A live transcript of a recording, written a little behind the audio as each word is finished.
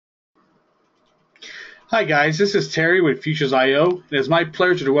Hi guys, this is Terry with Futures.io. It is my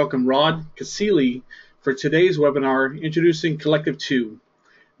pleasure to welcome Rod Casilli for today's webinar introducing Collective2.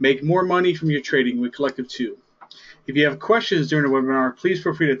 Make more money from your trading with Collective2. If you have questions during the webinar, please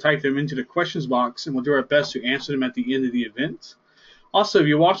feel free to type them into the questions box and we'll do our best to answer them at the end of the event. Also, if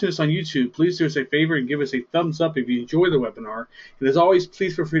you're watching this on YouTube, please do us a favor and give us a thumbs up if you enjoy the webinar. And as always,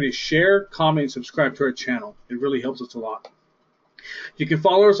 please feel free to share, comment, and subscribe to our channel. It really helps us a lot. You can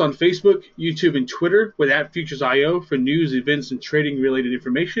follow us on Facebook, YouTube, and Twitter with @Futures.io for news, events, and trading related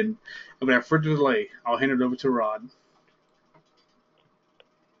information. And without further delay, I'll hand it over to Rod.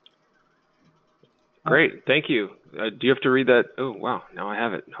 Great, thank you. Do you have to read that? Oh, wow, now I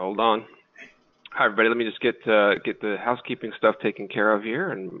have it. Hold on. Hi, everybody. Let me just get the housekeeping stuff taken care of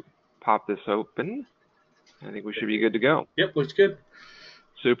here and pop this open. I think we should be good to go. Yep, looks good.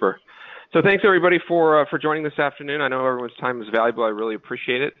 Super. So thanks, everybody, for joining this afternoon. I know everyone's time is valuable. I really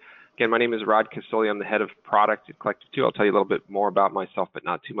appreciate it. Again, my name is Rod Casilli. I'm the head of product at Collective2. I'll tell you a little bit more about myself, but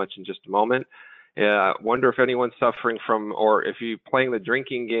not too much in just a moment. Wonder if anyone's suffering from, or if you're playing the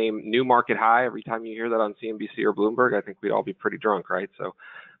drinking game, new market high. Every time you hear that on CNBC or Bloomberg, I think we'd all be pretty drunk, right? So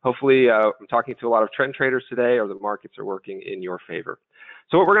hopefully I'm talking to a lot of trend traders today, or the markets are working in your favor.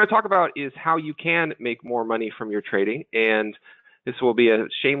 So what we're going to talk about is how you can make more money from your trading. And this will be a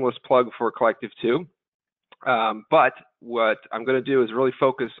shameless plug for Collective2. But what I'm going to do is really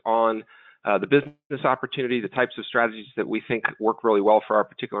focus on the business opportunity, the types of strategies that we think work really well for our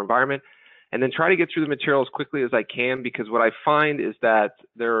particular environment, and then try to get through the material as quickly as I can, because what I find is that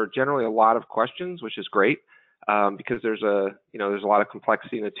there are generally a lot of questions, which is great, because there's a lot of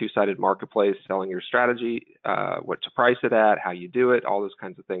complexity in a two-sided marketplace, selling your strategy, what to price it at, how you do it, all those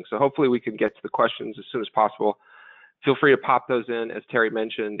kinds of things. So hopefully we can get to the questions as soon as possible. Feel free to pop those in, as Terry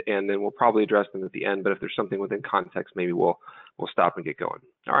mentioned, and then we'll probably address them at the end. But if there's something within context, maybe we'll stop and get going.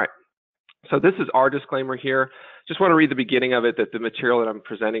 All right. So this is our disclaimer here. Just want to read the beginning of it, that the material that I'm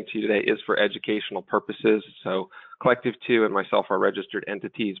presenting to you today is for educational purposes. So Collective2 and myself are registered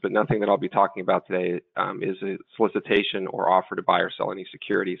entities, but nothing that I'll be talking about today is a solicitation or offer to buy or sell any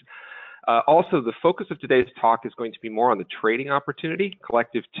securities. Also, the focus of today's talk is going to be more on the trading opportunity.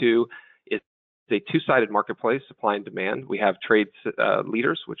 Collective2 is a two-sided marketplace, supply and demand. We have trade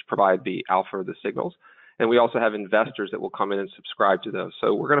leaders, which provide the alpha or the signals, and we also have investors that will come in and subscribe to those.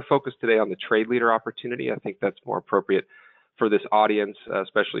 So we're going to focus today on the trade leader opportunity. I think that's more appropriate for this audience,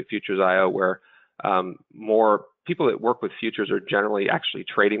 especially Futures.io, where more people that work with futures are generally actually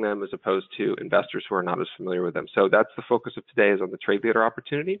trading them as opposed to investors who are not as familiar with them. So that's the focus of today, is on the trade leader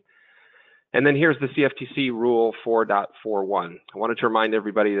opportunity. And then here's the CFTC Rule 4.41. I wanted to remind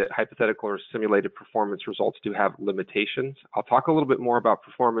everybody that hypothetical or simulated performance results do have limitations. I'll talk a little bit more about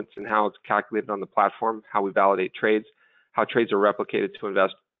performance and how it's calculated on the platform, how we validate trades, how trades are replicated to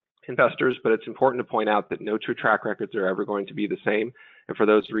investors, but it's important to point out that no true track records are ever going to be the same. And for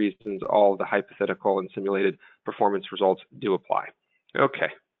those reasons, all the hypothetical and simulated performance results do apply. Okay,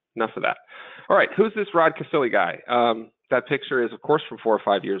 enough of that. All right, who's this Rod Casilli guy? That picture is, of course, from 4 or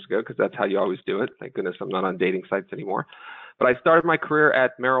 5 years ago, because that's how you always do it. Thank goodness I'm not on dating sites anymore. But I started my career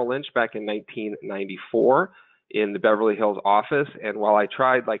at Merrill Lynch back in 1994 in the Beverly Hills office. And while I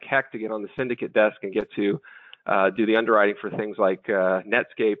tried like heck to get on the syndicate desk and get to do the underwriting for things like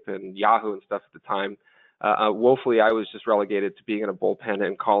Netscape and Yahoo and stuff at the time, woefully I was just relegated to being in a bullpen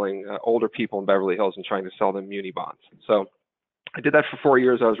and calling older people in Beverly Hills and trying to sell them muni bonds. So I did that for 4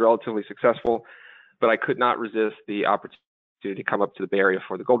 years. I was relatively successful, but I could not resist the opportunity to come up to the Bay Area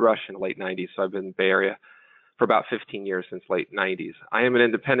for the gold rush in the late 90s. So I've been in the Bay Area for about 15 years, since late 90s. I am an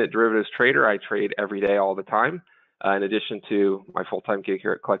independent derivatives trader. I trade every day, all the time, in addition to my full-time gig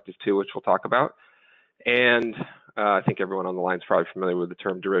here at Collective2, which we'll talk about. And I think everyone on the line is probably familiar with the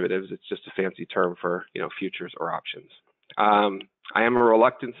term derivatives. It's just a fancy term for, futures or options. I am a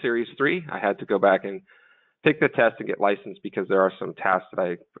reluctant Series 3. I had to go back and take the test and get licensed because there are some tasks that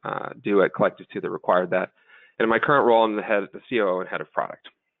I do at Collective2 that required that. And in my current role, I'm the COO and head of product.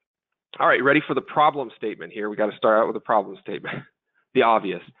 All right, ready for the problem statement here? We got to start out with a problem statement. The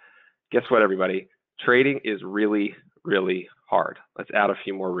obvious. Guess what, everybody? Trading is really, really hard. Let's add a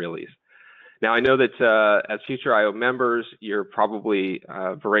few more reallys. Now, I know that as Future.io members, you're probably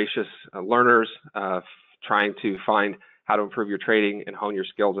voracious learners, trying to find how to improve your trading and hone your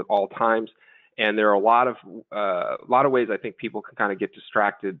skills at all times. And there are a lot of ways I think people can kind of get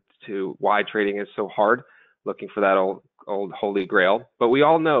distracted to why trading is so hard, looking for that old holy grail. But we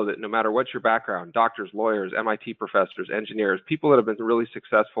all know that no matter what your background, doctors, lawyers, MIT professors, engineers, people that have been really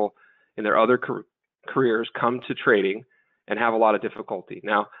successful in their other careers come to trading and have a lot of difficulty.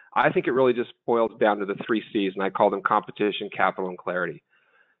 Now, I think it really just boils down to the 3 C's, and I call them competition, capital, and clarity.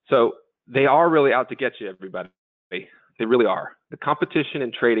 So they are really out to get you, everybody. They really are. The competition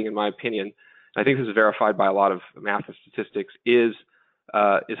in trading, in my opinion, and I think this is verified by a lot of math and statistics, is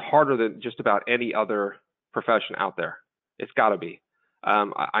harder than just about any other profession out there. It's got to be.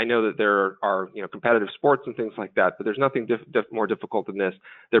 I know that there are competitive sports and things like that, but there's nothing more difficult than this.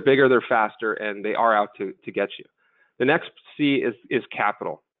 They're bigger, they're faster, and they are out to get you. The next C is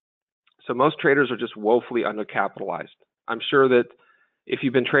capital. So most traders are just woefully undercapitalized. I'm sure that if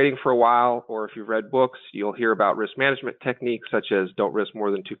you've been trading for a while, or if you've read books, you'll hear about risk management techniques such as don't risk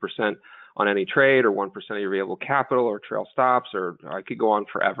more than 2% on any trade, or 1% of your available capital, or trail stops, or I could go on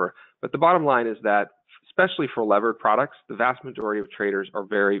forever. But the bottom line is that, especially for levered products, the vast majority of traders are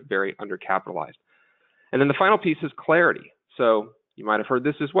very, very undercapitalized. And then the final piece is clarity. So you might have heard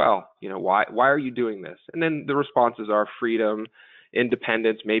this as well. Why are you doing this? And then the responses are freedom,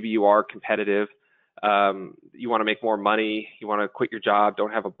 independence. Maybe you are competitive. You want to make more money. You want to quit your job.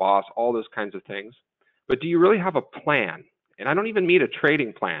 Don't have a boss. All those kinds of things. But do you really have a plan? And I don't even mean a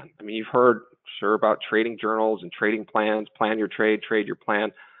trading plan. I mean, you've heard sure about trading journals and trading plans. Plan your trade, trade your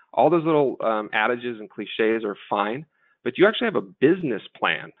plan. All those little adages and cliches are fine. But do you actually have a business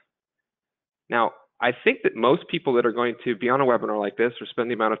plan? Now, I think that most people that are going to be on a webinar like this, or spend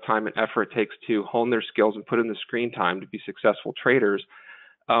the amount of time and effort it takes to hone their skills and put in the screen time to be successful traders,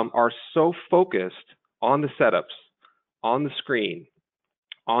 are so focused on the setups, on the screen,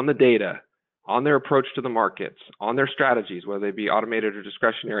 on the data, on their approach to the markets, on their strategies, whether they be automated or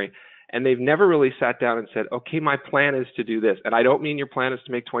discretionary, and they've never really sat down and said, okay, my plan is to do this. And I don't mean your plan is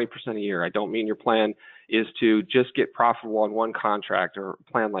to make 20% a year. I don't mean your plan is to just get profitable on one contract or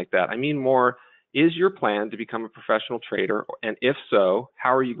a plan like that. I mean more, is your plan to become a professional trader? And if so,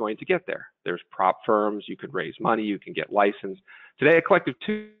 how are you going to get there? There's prop firms, you could raise money, you can get licensed. Today at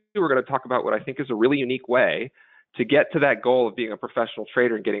Collective2, we're going to talk about what I think is a really unique way to get to that goal of being a professional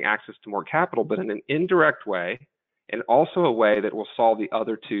trader and getting access to more capital, but in an indirect way, and also a way that will solve the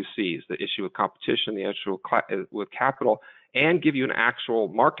other two C's, the issue with competition, the issue with capital, and give you an actual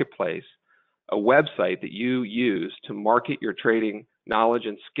marketplace, a website that you use to market your trading knowledge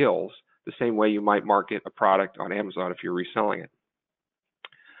and skills the same way you might market a product on Amazon if you're reselling it.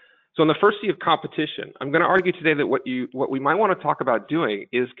 So in the first C of competition, I'm going to argue today that what we might want to talk about doing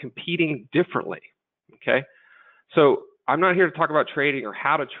is competing differently, okay? So I'm not here to talk about trading or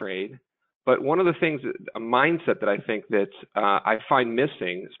how to trade, but one of the things, a mindset that I think that I find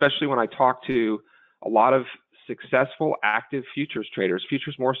missing, especially when I talk to a lot of successful active futures traders,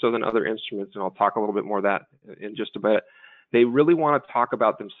 futures more so than other instruments, and I'll talk a little bit more of that in just a bit. They really want to talk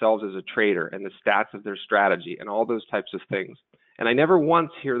about themselves as a trader and the stats of their strategy and all those types of things. And I never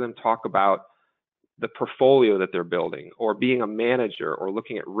once hear them talk about the portfolio that they're building, or being a manager, or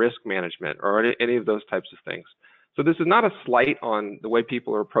looking at risk management, or any of those types of things. So this is not a slight on the way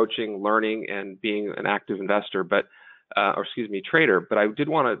people are approaching learning and being an active investor, trader. But I did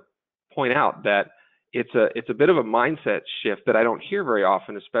want to point out that it's a bit of a mindset shift that I don't hear very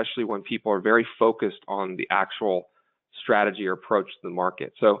often, especially when people are very focused on the actual strategy or approach to the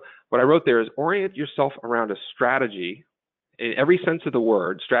market. So what I wrote there is orient yourself around a strategy in every sense of the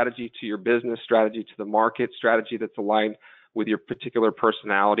word, strategy to your business, strategy to the market, strategy that's aligned with your particular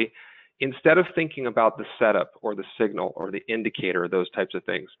personality, instead of thinking about the setup or the signal or the indicator, those types of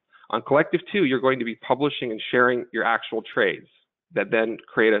things. On Collective2, you're going to be publishing and sharing your actual trades that then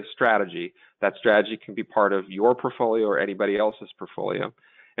create a strategy. That strategy can be part of your portfolio or anybody else's portfolio.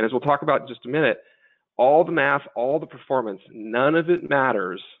 And as we'll talk about in just a minute, all the math, all the performance, none of it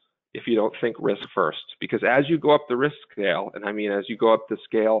matters if you don't think risk first. Because as you go up the risk scale, and I mean as you go up the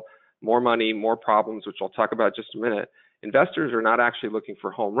scale, more money, more problems, which I'll talk about in just a minute, investors are not actually looking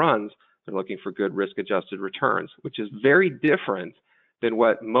for home runs, they're looking for good risk-adjusted returns, which is very different than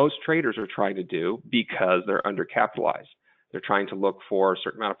what most traders are trying to do because they're undercapitalized. They're trying to look for a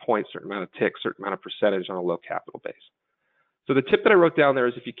certain amount of points, certain amount of ticks, certain amount of percentage on a low capital base. So the tip that I wrote down there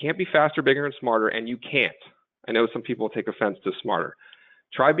is if you can't be faster, bigger, and smarter, and you can't, I know some people take offense to smarter,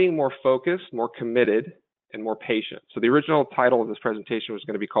 try being more focused, more committed, and more patient. So the original title of this presentation was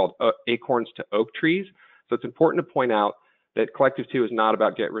going to be called Acorns to Oak Trees. So it's important to point out that Collective2 is not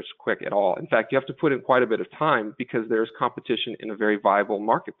about get rich quick at all. In fact, you have to put in quite a bit of time because there's competition in a very viable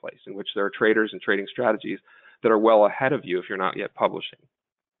marketplace in which there are traders and trading strategies that are well ahead of you if you're not yet publishing.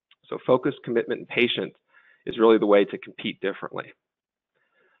 So focus, commitment, and patience is really the way to compete differently.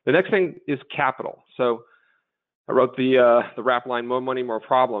 The next thing is capital. So I wrote the rap line, more money, more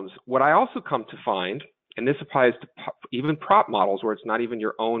problems. What I also come to find, and this applies to even prop models where it's not even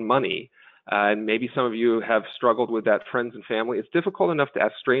your own money, and maybe some of you have struggled with that, friends and family. It's difficult enough to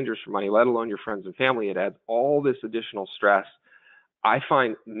ask strangers for money, let alone your friends and family. It adds all this additional stress. I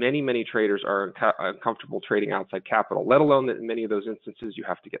find many traders are uncomfortable trading outside capital, let alone that in many of those instances you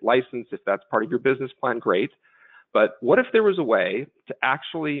have to get licensed. If that's part of your business plan, great. But what if there was a way to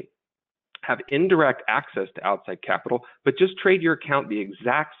actually have indirect access to outside capital, but just trade your account the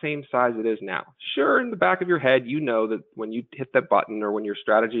exact same size it is now? Sure, in the back of your head, you know that when you hit that button or when your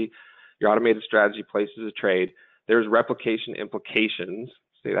automated strategy places a trade, there's replication implications.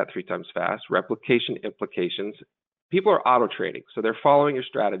 Say that 3 times fast. Replication implications. People are auto trading, so they're following your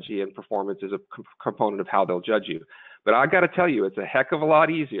strategy, and performance is a component of how they'll judge you. But I got to tell you, it's a heck of a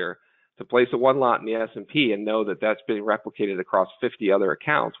lot easier to place a one lot in the S&P and know that that's being replicated across 50 other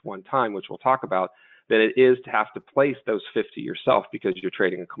accounts one time, which we'll talk about, than it is to have to place those 50 yourself because you're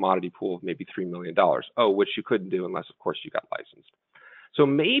trading a commodity pool of maybe $3 million. Oh, which you couldn't do unless, of course, you got licensed. So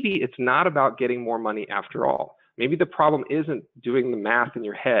maybe it's not about getting more money after all. Maybe the problem isn't doing the math in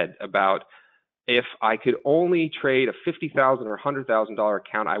your head about, if I could only trade a $50,000 or $100,000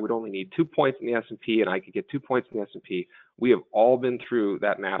 account, I would only need 2 points in the S&P, and I could get 2 points in the S&P. We have all been through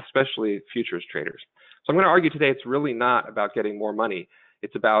that math, especially futures traders. So I'm going to argue today it's really not about getting more money.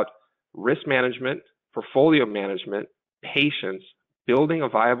 It's about risk management, portfolio management, patience, building a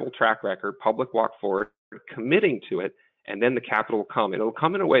viable track record, public walk forward, committing to it, and then the capital will come. It'll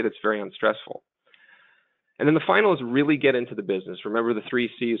come in a way that's very unstressful. And then the final is really get into the business. Remember the 3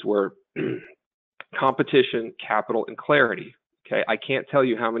 C's were competition, capital, and clarity. Okay, I can't tell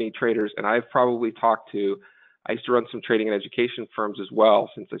you how many traders, and I've probably talked to, I used to run some trading and education firms as well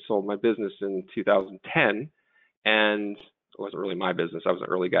since I sold my business in 2010, and it wasn't really my business. I was an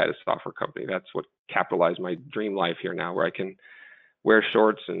early guy at a software company. That's what capitalized my dream life here now, where I can wear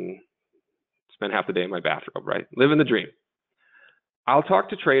shorts and spend half the day in my bathrobe, right? Living the dream. I'll talk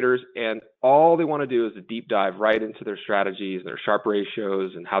to traders, and all they want to do is a deep dive right into their strategies, their Sharpe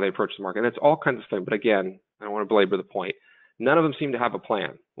ratios, and how they approach the market. And it's all kinds of things. But again, I don't want to belabor the point. None of them seem to have a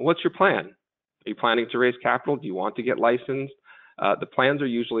plan. Well, what's your plan? Are you planning to raise capital? Do you want to get licensed? The plans are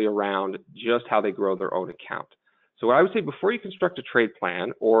usually around just how they grow their own account. So what I would say, before you construct a trade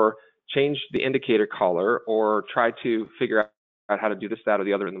plan or change the indicator color or try to figure out how to do this, that, or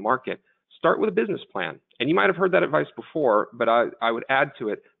the other in the market, start with a business plan. And you might have heard that advice before, but I would add to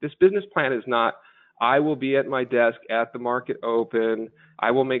it, this business plan is not, I will be at my desk at the market open. I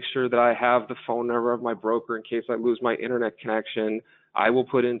will make sure that I have the phone number of my broker in case I lose my internet connection. I will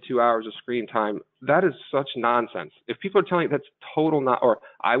put in 2 hours of screen time. That is such nonsense. If people are telling you that's total not, or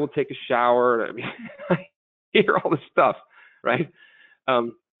I will take a shower. I mean, I hear all this stuff, right?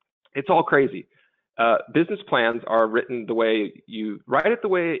 It's all crazy. Business plans are written the way you write it, the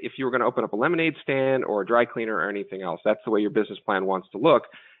way if you were going to open up a lemonade stand or a dry cleaner or anything else. That's the way your business plan wants to look.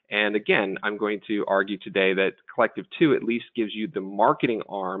 And again, I'm going to argue today that Collective2 at least gives you the marketing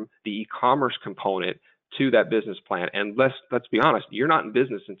arm, the e-commerce component to that business plan. And let's be honest, you're not in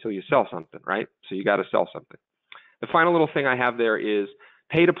business until you sell something, right? So you got to sell something. The final little thing I have there is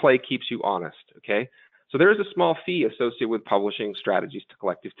pay to play keeps you honest, okay? So there is a small fee associated with publishing strategies to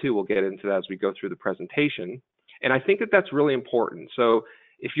Collective2. We'll get into that as we go through the presentation. And I think that that's really important. So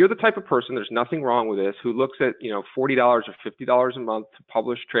if you're the type of person, there's nothing wrong with this, who looks at, $40 or $50 a month to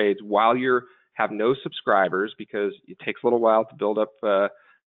publish trades while you have no subscribers, because it takes a little while to build up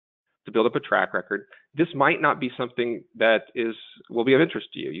a track record, this might not be something that will be of interest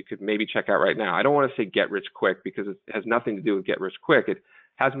to you. You could maybe check out right now. I don't want to say get rich quick, because it has nothing to do with get rich quick. It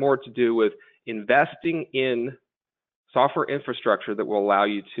has more to do with investing in software infrastructure that will allow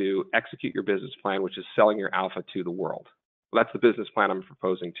you to execute your business plan, which is selling your alpha to the world. Well, that's the business plan I'm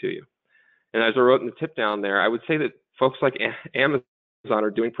proposing to you. And as I wrote in the tip down there, I would say that folks like Amazon are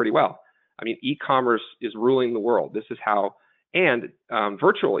doing pretty well. I mean, e-commerce is ruling the world. This is how, and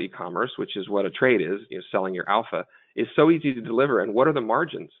virtual e-commerce, which is what a trade is, selling your alpha, is so easy to deliver. And what are the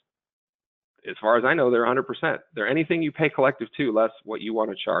margins? As far as I know, they're 100%. They're anything you pay Collective2 less what you want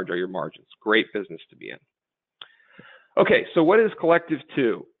to charge are your margins. Great business to be in. Okay, so what is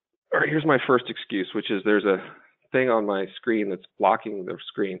Collective2? All right, here's my first excuse, which is there's a thing on my screen that's blocking the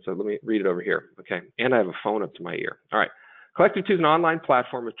screen. So let me read it over here. Okay, and I have a phone up to my ear. All right, Collective2 is an online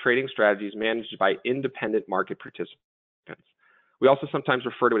platform of trading strategies managed by independent market participants. We also sometimes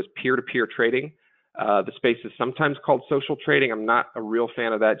refer to it as peer-to-peer trading. The space is sometimes called social trading. I'm not a real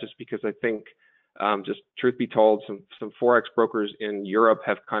fan of that, just because I think, just truth be told, some Forex brokers in Europe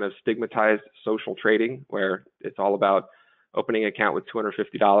have kind of stigmatized social trading, where it's all about opening an account with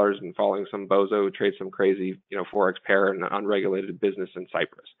 $250 and following some bozo who trades some crazy, Forex pair in an unregulated business in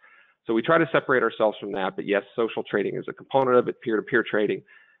Cyprus. So we try to separate ourselves from that. But yes, social trading is a component of it, peer-to-peer trading.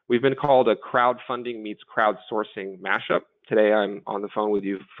 We've been called a crowdfunding meets crowdsourcing mashup. Today, I'm on the phone with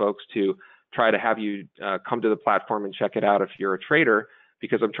you folks to try to have you come to the platform and check it out if you're a trader,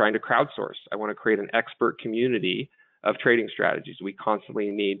 because I'm trying to crowdsource. I want to create an expert community of trading strategies. We constantly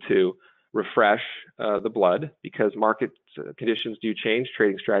need to refresh the blood because market conditions do change.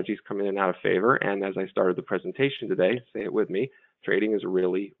 Trading strategies come in and out of favor. And as I started the presentation today, say it with me, trading is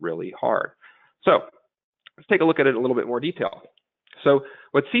really, really hard. So let's take a look at it in a little bit more detail. So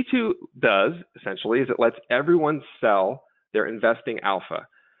what C2 does essentially is it lets everyone sell their investing alpha.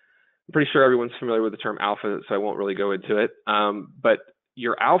 I'm pretty sure everyone's familiar with the term alpha, so I won't really go into it. But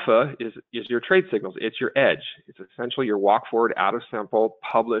your alpha is your trade signals. It's your edge. It's essentially your walk forward, out of sample,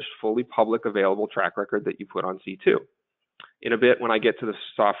 published, fully public available track record that you put on C2. In a bit, when I get to the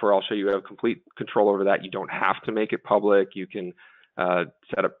software, I'll show you have complete control over that. You don't have to make it public. You can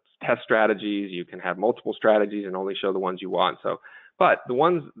set up test strategies. You can have multiple strategies and only show the ones you want. But the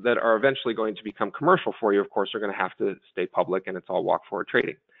ones that are eventually going to become commercial for you, of course, are going to have to stay public, and it's all walk forward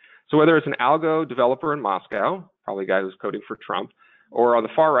trading. So whether it's an algo developer in Moscow, probably a guy who's coding for Trump, or on the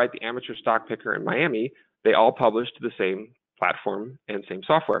far right, the amateur stock picker in Miami, they all publish to the same platform and same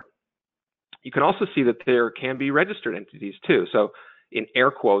software. You can also see that there can be registered entities too. So in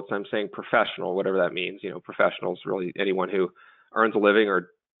air quotes, I'm saying professional, whatever that means. You know, professionals, really anyone who earns a living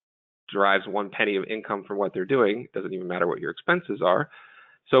or derives 1 penny of income from what they're doing. It doesn't even matter what your expenses are.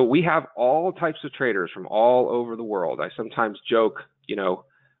 So we have all types of traders from all over the world. I sometimes joke, you know,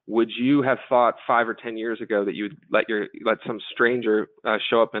 would you have thought 5 or 10 years ago that you'd let some stranger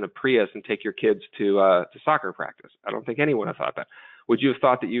show up in a Prius and take your kids to soccer practice? I don't think anyone have thought that. Would you have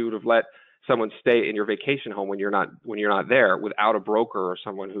thought that you would have let someone stay in your vacation home when you're not there without a broker or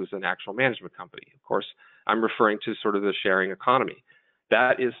someone who's an actual management company? Of course, I'm referring to sort of the sharing economy.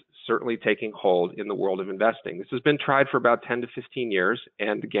 That is certainly taking hold in the world of investing. This has been tried for about 10 to 15 years.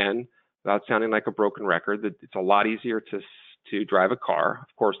 And again, without sounding like a broken record, that it's a lot easier to drive a car,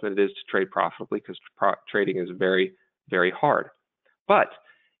 of course, than it is to trade profitably, because trading is very, very hard. But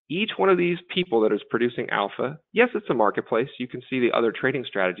each one of these people that is producing alpha, yes, it's a marketplace. You can see the other trading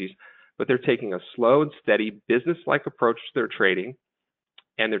strategies, but they're taking a slow and steady business-like approach to their trading,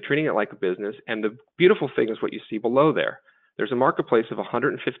 and they're treating it like a business. And the beautiful thing is what you see below there. There's a marketplace of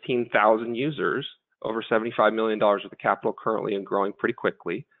 115,000 users, over $75 million worth of capital currently and growing pretty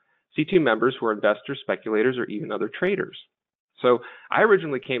quickly. C2 members who are investors, speculators, or even other traders. So I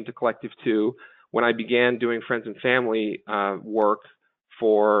originally came to Collective2 when I began doing friends and family work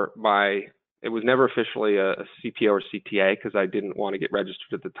for it was never officially a CPO or CTA because I didn't want to get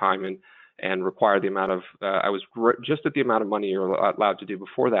registered at the time and require the amount of, I was just at the amount of money you're allowed to do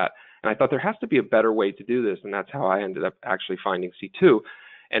before that. And I thought there has to be a better way to do this. And that's how I ended up actually finding C2.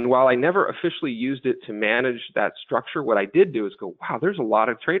 And while I never officially used it to manage that structure, what I did do is go, wow, there's a lot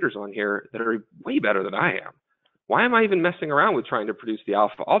of traders on here that are way better than I am. Why am I even messing around with trying to produce the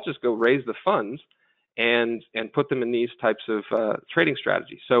alpha? I'll just go raise the funds and put them in these types of trading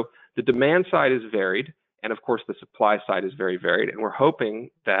strategies. So the demand side is varied. And of course, the supply side is very varied. And we're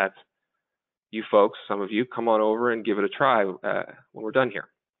hoping that you folks, some of you, come on over and give it a try when we're done here.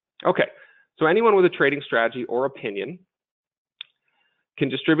 Okay, so anyone with a trading strategy or opinion can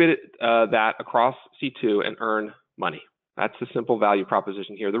distribute that across C2 and earn money. That's the simple value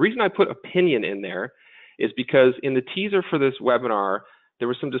proposition here. The reason I put opinion in there is because in the teaser for this webinar, there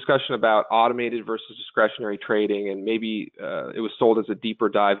was some discussion about automated versus discretionary trading, and maybe it was sold as a deeper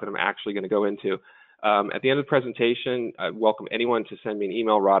dive that I'm actually going to go into. At the end of the presentation, I welcome anyone to send me an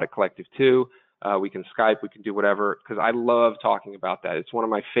email, rod@collective2. We can Skype, we can do whatever, because I love talking about that. It's one of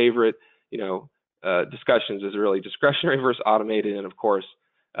my favorite, discussions is really discretionary versus automated, and of course,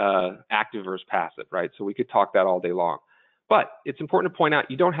 active versus passive, right? So we could talk that all day long. But it's important to point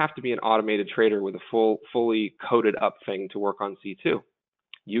out you don't have to be an automated trader with a fully coded up thing to work on C2.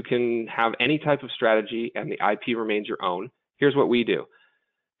 You can have any type of strategy and the IP remains your own. Here's what we do.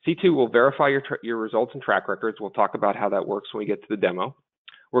 C2 will verify your results and track records. We'll talk about how that works when we get to the demo.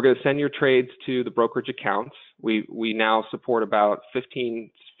 We're going to send your trades to the brokerage accounts. We now support about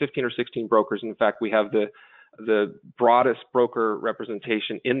 15 or 16 brokers. In fact, we have the broadest broker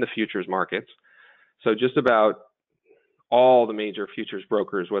representation in the futures markets. So just about all the major futures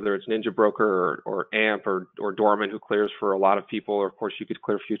brokers, whether it's Ninja Broker or AMP or Dorman, who clears for a lot of people, or of course you could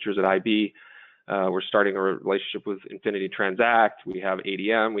clear futures at IB. We're starting a relationship with Infinity Transact. We have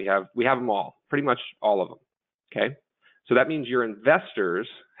ADM. We have them all, pretty much all of them. Okay, so that means your investors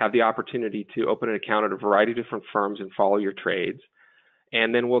have the opportunity to open an account at a variety of different firms and follow your trades.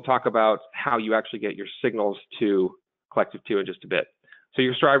 And then we'll talk about how you actually get your signals to Collective2 in just a bit. So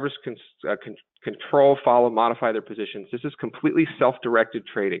your subscribers can control, follow, modify their positions. This is completely self-directed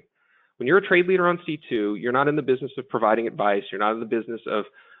trading. When you're a trade leader on C2, you're not in the business of providing advice. You're not in the business of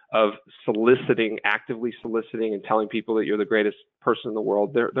of soliciting, actively soliciting and telling people that you're the greatest person in the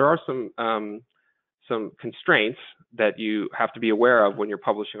world, there are some constraints that you have to be aware of when you're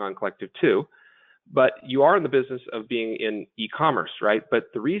publishing on Collective2. But you are in the business of being in e-commerce, right? But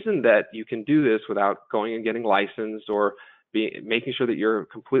the reason that you can do this without going and getting licensed or making sure that you're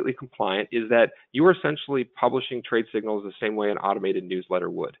completely compliant is that you are essentially publishing trade signals the same way an automated newsletter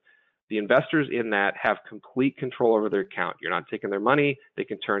would. The investors in that have complete control over their account. You're not taking their money. They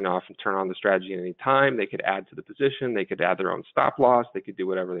can turn off and turn on the strategy at any time. They could add to the position. They could add their own stop loss. They could do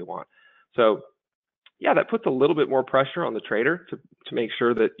whatever they want. So yeah, that puts a little bit more pressure on the trader to make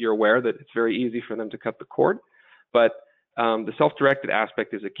sure that you're aware that it's very easy for them to cut the cord. But the self-directed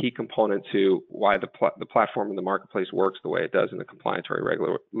aspect is a key component to why the platform and the marketplace works the way it does in a compliantary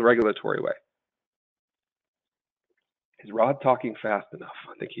regulatory way. Is Rod talking fast enough?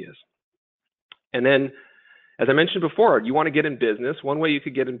 I think he is. And then, as I mentioned before, you want to get in business. One way you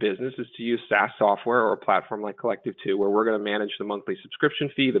could get in business is to use SaaS software or a platform like Collective2, where we're going to manage the monthly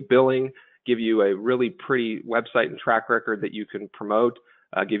subscription fee, the billing, give you a really pretty website and track record that you can promote,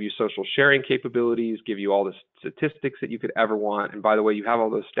 give you social sharing capabilities, give you all the statistics that you could ever want. And by the way, you have all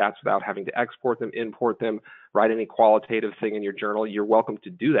those stats without having to export them, import them, write any qualitative thing in your journal. You're welcome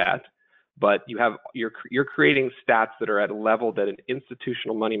to do that, but you're creating stats that are at a level that an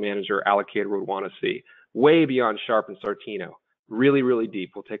institutional money manager allocator would want to see, way beyond Sharp and Sortino, really, really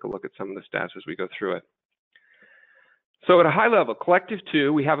deep. We'll take a look at some of the stats as we go through it. So at a high level,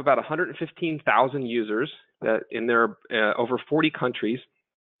 Collective2, we have about 115,000 users in their over 40 countries,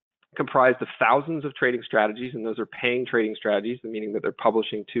 comprised of thousands of trading strategies, and those are paying trading strategies, meaning that they're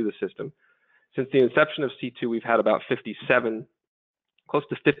publishing to the system. Since the inception of C2, we've had about 57, close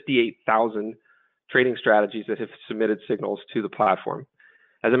to 58,000 trading strategies that have submitted signals to the platform.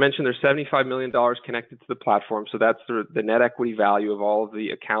 As I mentioned, there's $75 million connected to the platform, so that's the net equity value of all of the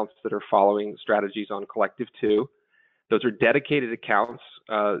accounts that are following strategies on Collective2. Those are dedicated accounts.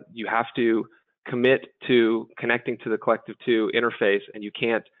 You have to commit to connecting to the Collective2 interface, and you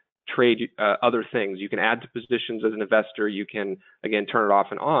can't trade other things. You can add to positions as an investor. You can, again, turn it off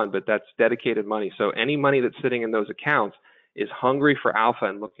and on, but that's dedicated money. So any money that's sitting in those accounts is hungry for alpha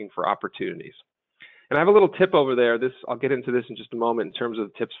and looking for opportunities. And I have a little tip over there. I'll get into this in just a moment in terms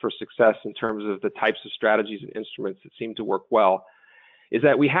of tips for success, in terms of the types of strategies and instruments that seem to work well, is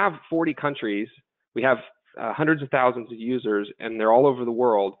that we have 40 countries. We have hundreds of thousands of users, and they're all over the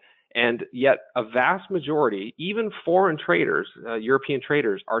world. And yet a vast majority, even foreign traders, European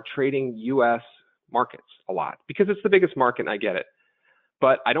traders, are trading US markets a lot because it's the biggest market, and I get it.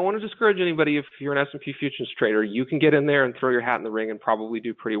 But I don't want to discourage anybody. If you're an S&P futures trader, you can get in there and throw your hat in the ring and probably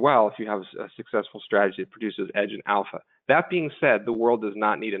do pretty well if you have a successful strategy that produces edge and alpha. That being said, the world does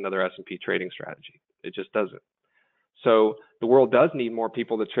not need another S&P trading strategy. It just doesn't. So the world does need more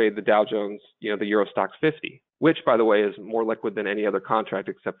people to trade the Dow Jones, the Euro Stoxx 50, which, by the way, is more liquid than any other contract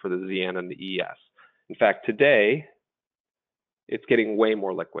except for the ZN and the ES. In fact, today, it's getting way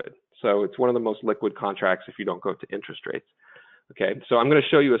more liquid. So it's one of the most liquid contracts if you don't go to interest rates. Okay, so I'm going to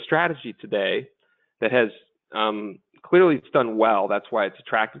show you a strategy today that has clearly it's done well. That's why it's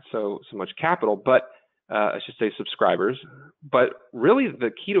attracted so much capital, but I should say subscribers. But really,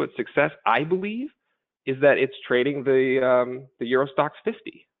 the key to its success, I believe, is that it's trading the Euro Stoxx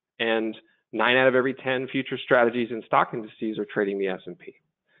 50, and 9 out of every 10 future strategies in stock indices are trading the S&P.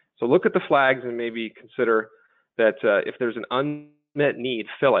 So look at the flags and maybe consider that if there's an unmet need,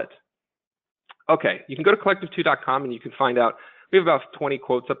 fill it. Okay, you can go to collective2.com and you can find out. We have about 20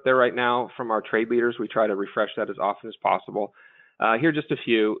 quotes up there right now from our trade leaders. We try to refresh that as often as possible. Here are just a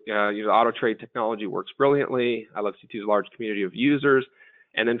few. Auto trade technology works brilliantly. I love C2's large community of users.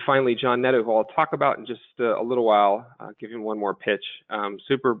 And then finally, John Netto, who I'll talk about in just a little while. I'll give him one more pitch.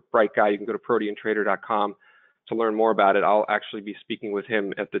 Super bright guy. You can go to proteantrader.com to learn more about it. I'll actually be speaking with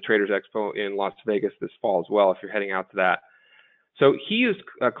him at the Traders Expo in Las Vegas this fall as well, if you're heading out to that. So he used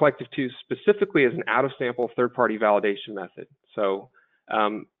Collective2 specifically as an out-of-sample third-party validation method. So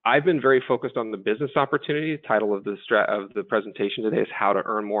I've been very focused on the business opportunity. The title of the presentation today is How to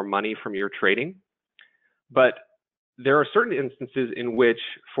Earn More Money from Your Trading. But there are certain instances in which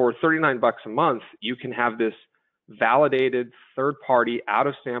for $39 a month, you can have this validated third-party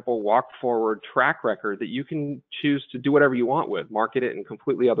out-of-sample walk-forward track record that you can choose to do whatever you want with, market it in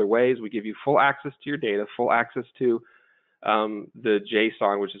completely other ways. We give you full access to your data, full access to the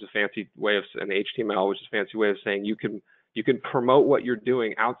JSON, which is a fancy way of, and HTML, which is a fancy way of saying you can promote what you're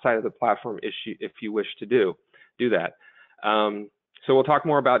doing outside of the platform if you wish to do that. So we'll talk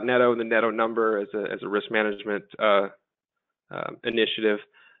more about Netto and the Netto number as a risk management initiative.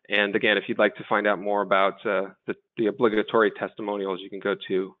 And again, if you'd like to find out more about the obligatory testimonials, you can go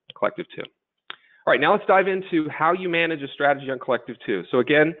to Collective2. All right, now let's dive into how you manage a strategy on Collective2. So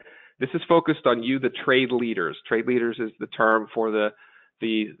again, this is focused on you, the trade leaders. Trade leaders is the term for the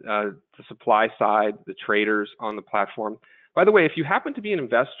supply side, the traders on the platform. By the way, if you happen to be an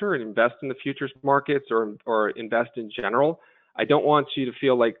investor and invest in the futures markets or invest in general, I don't want you to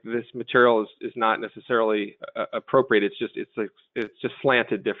feel like this material is not necessarily appropriate. It's just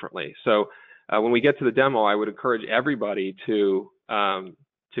slanted differently. So when we get to the demo, I would encourage everybody to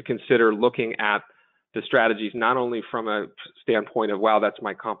consider looking at the strategies, not only from a standpoint of, wow, that's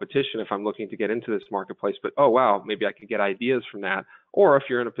my competition if I'm looking to get into this marketplace, but, oh, wow, maybe I could get ideas from that. Or if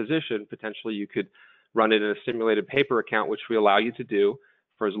you're in a position, potentially you could run it in a simulated paper account, which we allow you to do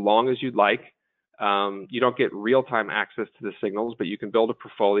for as long as you'd like. You don't get real-time access to the signals, but you can build a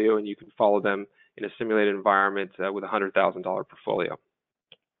portfolio and you can follow them in a simulated environment with a $100,000 portfolio.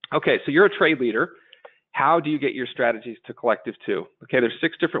 Okay, so you're a trade leader. How do you get your strategies to Collective2? Okay, there's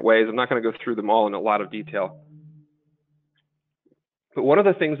 6 different ways. I'm not going to go through them all in a lot of detail. But one of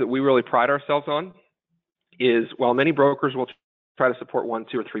the things that we really pride ourselves on is, while many brokers will try to support 1,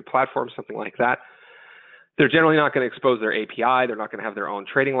 2, or 3 platforms, something like that, they're generally not going to expose their API. They're not going to have their own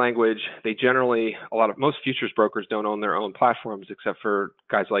trading language. They generally, most futures brokers don't own their own platforms, except for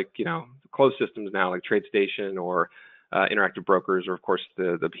guys like, closed systems now, like TradeStation or Interactive Brokers, or of course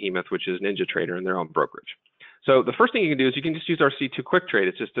the behemoth, which is NinjaTrader, and their own brokerage. So the first thing you can do is you can just use our C2 Quick Trade.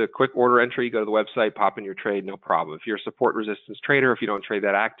 It's just a quick order entry. You go to the website, pop in your trade, no problem. If you're a support resistance trader, if you don't trade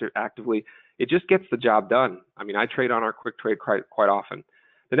that actively, it just gets the job done. I mean, I trade on our Quick Trade quite often.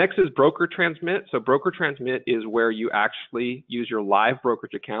 The next is Broker Transmit. So Broker Transmit is where you actually use your live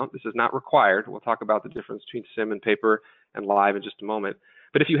brokerage account. This is not required. We'll talk about the difference between sim and paper and live in just a moment.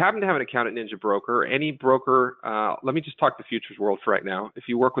 But if you happen to have an account at Ninja Broker, or any broker, let me just talk the futures world for right now. If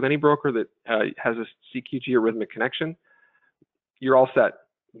you work with any broker that has a CQG or Rhythmic connection, you're all set.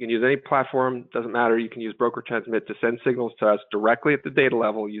 You can use any platform, doesn't matter. You can use Broker Transmit to send signals to us directly at the data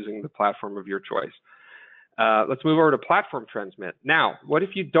level using the platform of your choice. Let's move over to Platform Transmit. Now, what if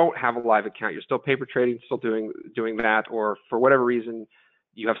you don't have a live account? You're still paper trading, still doing that, or for whatever reason,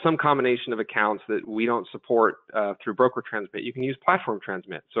 you have some combination of accounts that we don't support through Broker Transmit. You can use Platform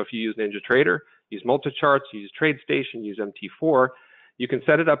Transmit. So if you use NinjaTrader, use Multicharts, use TradeStation, use MT4, you can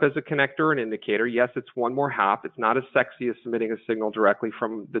set it up as a connector or an indicator. Yes, it's one more hop. It's not as sexy as submitting a signal directly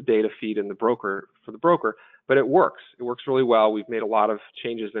from the data feed in the broker for the broker, but it works. It works really well. We've made a lot of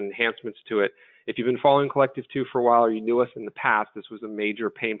changes and enhancements to it. If you've been following Collective2 for a while, or you knew us in the past, this was a major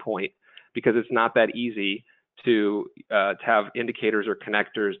pain point because it's not that easy to have indicators or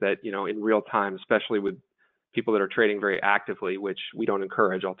connectors that, in real time, especially with people that are trading very actively, which we don't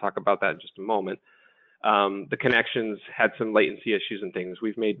encourage. I'll talk about that in just a moment. The connections had some latency issues and things.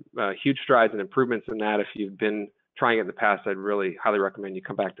 We've made huge strides and improvements in that. If you've been trying it in the past, I'd really highly recommend you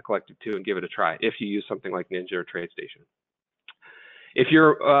come back to Collective2 and give it a try if you use something like Ninja or TradeStation. If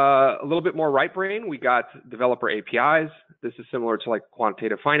you're a little bit more right brain, we got developer APIs. This is similar to like a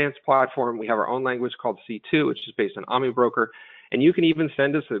quantitative finance platform. We have our own language called C2, which is based on OmniBroker. And you can even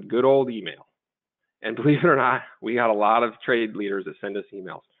send us a good old email. And believe it or not, we got a lot of trade leaders that send us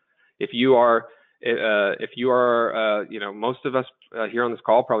emails. If you are, most of us here on this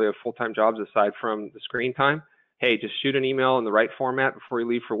call probably have full-time jobs aside from the screen time. Hey, just shoot an email in the right format before you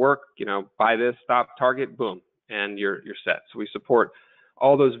leave for work. Buy this, stop, target, boom, and you're set. So we support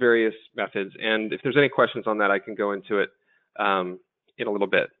all those various methods. And if there's any questions on that, I can go into it in a little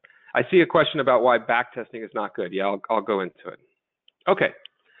bit. I see a question about why backtesting is not good. Yeah, I'll go into it. Okay.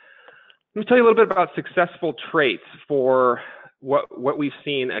 Let me tell you a little bit about successful traits for what we've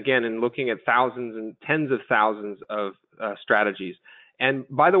seen, again, in looking at thousands and tens of thousands of strategies. And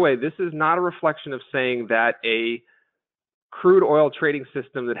by the way, this is not a reflection of saying that a crude oil trading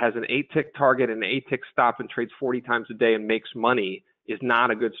system that has an 8-tick target and an 8-tick stop and trades 40 times a day and makes money is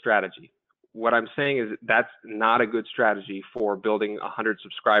not a good strategy. What I'm saying is that's not a good strategy for building a 100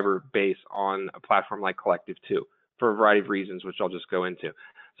 subscriber base on a platform like Collective2 for a variety of reasons, which I'll just go into.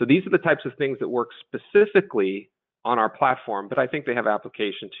 So these are the types of things that work specifically on our platform, but I think they have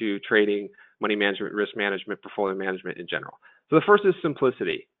application to trading, money management, risk management, portfolio management in general. So the first is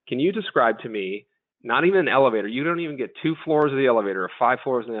simplicity. Can you describe to me, not even an elevator, you don't even get 2 floors of the elevator or 5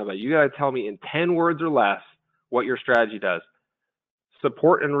 floors of the elevator, you got to tell me in 10 words or less what your strategy does.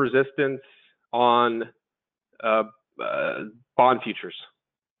 Support and resistance on bond futures,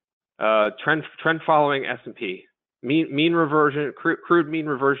 trend following S&P, mean reversion, crude mean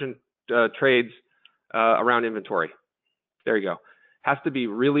reversion trades around inventory. There you go. has to be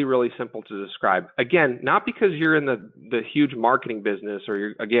really, really simple to describe. Again, not because you're in the huge marketing business, or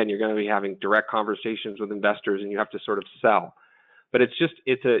you're going to be having direct conversations with investors and you have to sort of sell. But it's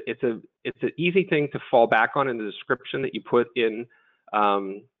an easy thing to fall back on in the description that you put in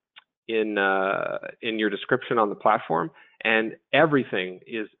your description on the platform. And everything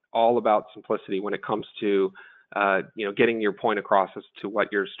is all about simplicity when it comes to getting your point across as to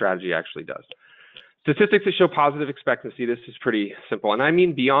what your strategy actually does. Statistics that show positive expectancy, this is pretty simple. And I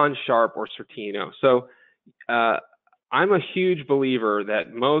mean beyond Sharpe or Sortino. So I'm a huge believer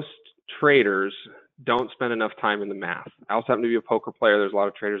that most traders don't spend enough time in the math. I also happen to be a poker player. There's a lot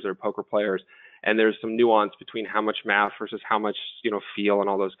of traders that are poker players. And there's some nuance between how much math versus how much feel and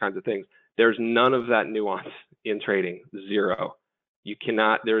all those kinds of things. There's none of that nuance in trading. Zero. You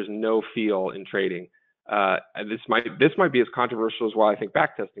cannot. There's no feel in trading. This might be as controversial as why I think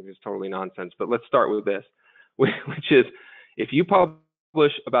backtesting is totally nonsense. But let's start with this, which is if you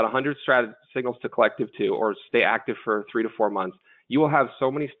publish about 100 strategy signals to Collective2 or stay active for 3 to 4 months, you will have so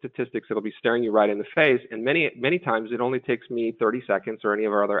many statistics that'll be staring you right in the face. And many times it only takes me 30 seconds or any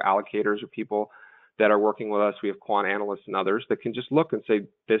of our other allocators or people that are working with us. We have quant analysts and others that can just look and say,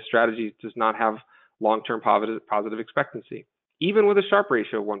 this strategy does not have long-term positive expectancy. Even with a Sharpe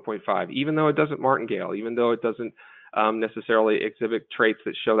ratio of 1.5, even though it doesn't martingale, even though it doesn't necessarily exhibit traits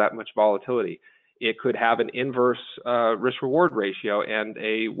that show that much volatility, it could have an inverse risk-reward ratio and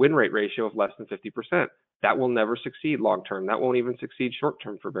a win rate ratio of less than 50%. That will never succeed long-term. That won't even succeed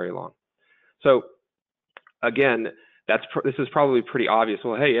short-term for very long. So again, this is probably pretty obvious.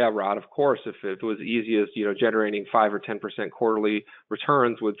 Well, hey, yeah, Rod, of course, if it was easy as generating 5 or 10% quarterly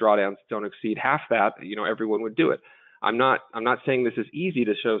returns with drawdowns that don't exceed half that, everyone would do it. I'm not saying this is easy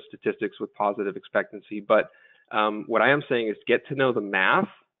to show statistics with positive expectancy, but what I am saying is get to know the math.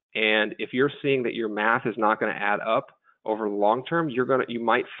 And if you're seeing that your math is not going to add up over the long term, you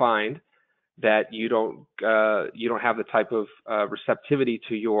might find that you don't have the type of receptivity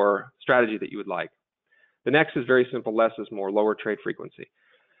to your strategy that you would like. The next is very simple. Less is more. Lower trade frequency.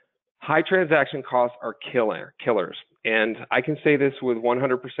 High transaction costs are killers. And I can say this with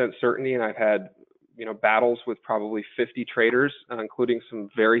 100% certainty. And I've had battles with probably 50 traders, including some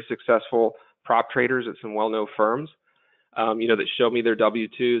very successful prop traders at some well-known firms, that show me their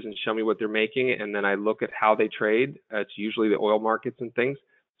W-2s and show me what they're making. And then I look at how they trade. It's usually the oil markets and things.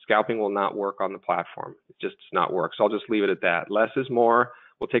 Scalping will not work on the platform. It just does not work. So I'll just leave it at that. Less is more.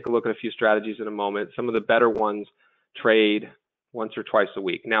 We'll take a look at a few strategies in a moment. Some of the better ones trade once or twice a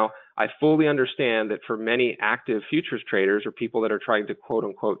week. Now, I fully understand that for many active futures traders or people that are trying to quote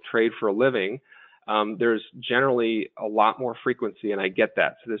unquote trade for a living, there's generally a lot more frequency, and I get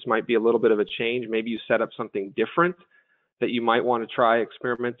that. So this might be a little bit of a change. Maybe you set up something different that you might want to try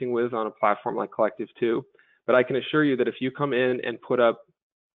experimenting with on a platform like Collective2. But I can assure you that if you come in and put up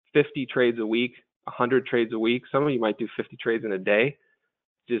 50 trades a week, 100 trades a week, some of you might do 50 trades in a day,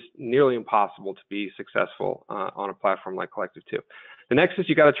 just nearly impossible to be successful on a platform like Collective2. The next is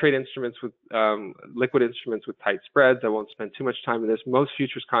you got to trade instruments with liquid instruments with tight spreads. I won't spend too much time on this. Most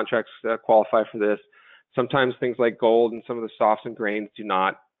futures contracts qualify for this. Sometimes things like gold and some of the softs and grains do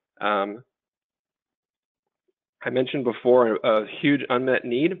not. I mentioned before a huge unmet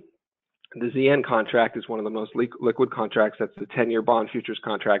need. The ZN contract is one of the most liquid contracts. That's the 10-year bond futures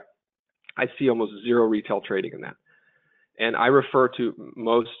contract. I see almost zero retail trading in that. And I refer to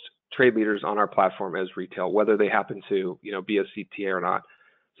most trade leaders on our platform as retail, whether they happen to be a CTA or not.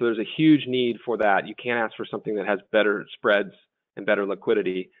 So there's a huge need for that. You can't ask for something that has better spreads and better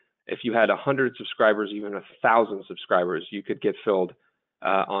liquidity. If you had 100 subscribers, even 1,000 subscribers, you could get filled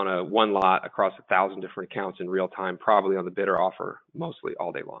on one lot across 1,000 different accounts in real time, probably on the bid or offer, mostly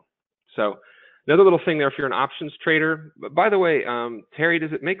all day long. So another little thing there, if you're an options trader. But by the way, Terry,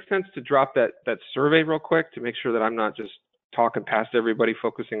 does it make sense to drop that survey real quick to make sure that I'm not just talking past everybody,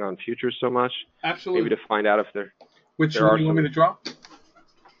 focusing on futures so much? Absolutely. Maybe to find out if there. Which one do you want me to drop?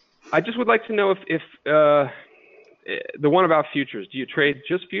 I just would like to know if the one about futures. Do you trade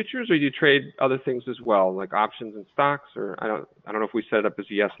just futures, or do you trade other things as well, like options and stocks? Or I don't know if we set it up as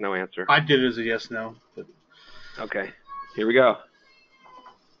a yes/no answer. I did it as a yes/no. But... Okay, here we go.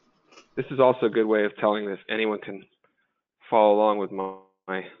 This is also a good way of telling if anyone can follow along with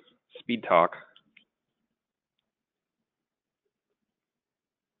my speed talk.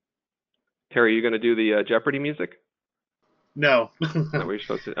 Terry, are you going to do the Jeopardy music? No. Is that what you're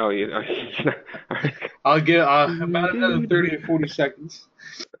supposed to? Oh, right. I'll get about another 30 to 40 seconds.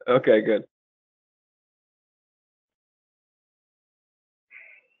 Okay, good.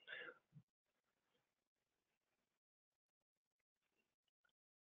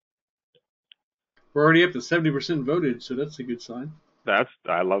 We're already up to 70% voted, so that's a good sign.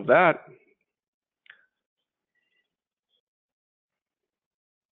 I love that.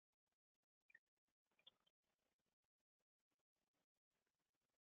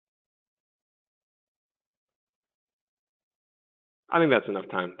 I think that's enough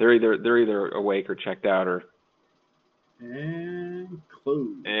time. They're either awake or checked out or. And close.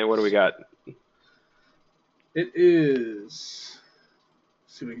 And what do we got? It is.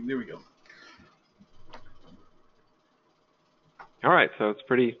 There we go. All right, so it's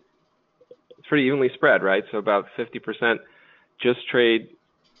pretty evenly spread, right? So about 50% just trade.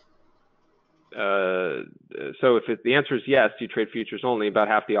 So if the answer is yes, you trade futures only. About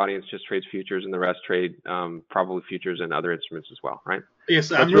half the audience just trades futures, and the rest trade probably futures and other instruments as well, right? Yes,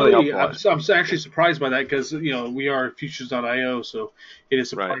 so I'm actually surprised by that because we are futures.io, so it is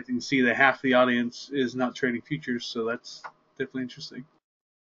surprising to see that half the audience is not trading futures. So that's definitely interesting.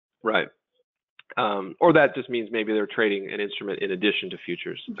 Right. Or that just means maybe they're trading an instrument in addition to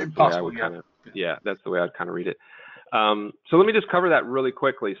futures. That's Possibly, the way I would kind of, that's the way I'd kind of read it. So let me just cover that really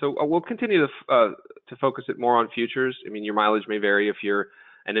quickly. So we'll continue to focus it more on futures. I mean, your mileage may vary if you're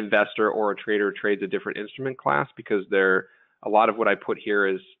an investor or a trader trades a different instrument class, because a lot of what I put here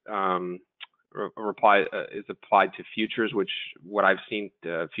is applied to futures, which what I've seen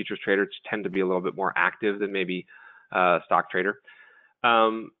futures traders tend to be a little bit more active than maybe a stock trader.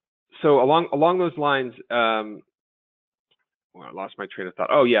 So along those lines, well, I lost my train of thought.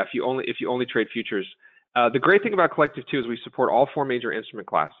 Oh yeah, if you only trade futures. The great thing about Collective2 is we support all 4 major instrument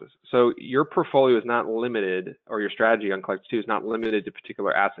classes. So your portfolio is not limited, or your strategy on Collective2 is not limited to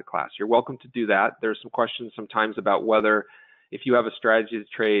particular asset class. You're welcome to do that. There's some questions sometimes about whether, if you have a strategy that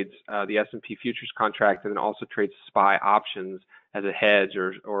trades the S&P futures contract and then also trades SPY options as a hedge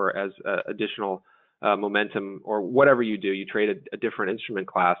or as additional momentum, or whatever you do, you trade a different instrument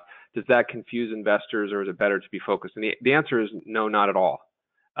class, does that confuse investors, or is it better to be focused? And the answer is no, not at all.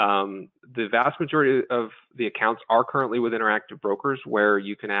 The vast majority of the accounts are currently with Interactive Brokers, where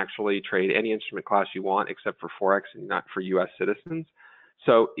you can actually trade any instrument class you want except for Forex and not for US citizens.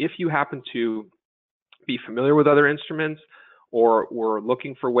 So if you happen to be familiar with other instruments, or were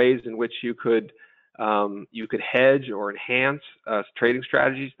looking for ways in which you could hedge or enhance trading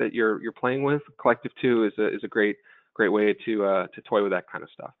strategies that you're playing with, Collective2 is a great way to toy with that kind of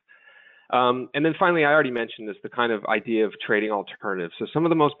stuff. And then finally, I already mentioned this, the kind of idea of trading alternatives. So some of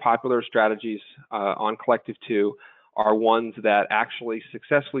the most popular strategies on Collective2 are ones that actually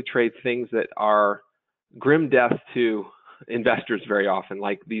successfully trade things that are grim death to investors very often,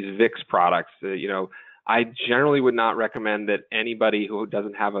 like these VIX products. I generally would not recommend that anybody who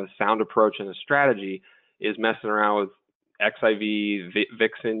doesn't have a sound approach and a strategy is messing around with XIV,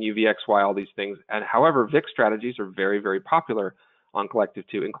 VIXN, UVXY, all these things. And however, VIX strategies are very, very popular on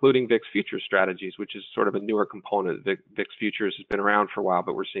Collective2, including VIX futures strategies, which is sort of a newer component. VIX futures has been around for a while,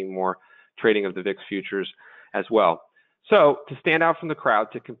 but we're seeing more trading of the VIX futures as well. So to stand out from the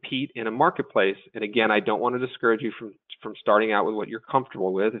crowd, to compete in a marketplace, and again, I don't want to discourage you from starting out with what you're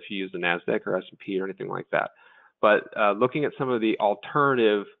comfortable with if you use the NASDAQ or S&P or anything like that. But looking at some of the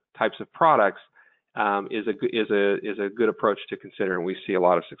alternative types of products is a good approach to consider, and we see a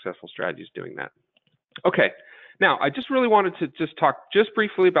lot of successful strategies doing that. Okay. Now, I just really wanted to just talk just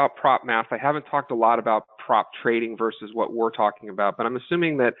briefly about prop math. I haven't talked a lot about prop trading versus what we're talking about, but I'm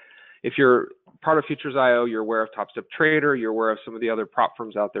assuming that if you're part of Futures.io, you're aware of Top Step Trader, you're aware of some of the other prop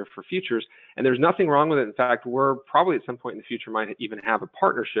firms out there for futures, and there's nothing wrong with it. In fact, we're probably at some point in the future might even have a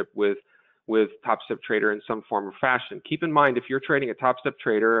partnership with Top Step Trader in some form or fashion. Keep in mind, if you're trading a Top Step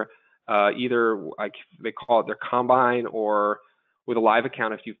Trader, either like they call it their Combine or with a live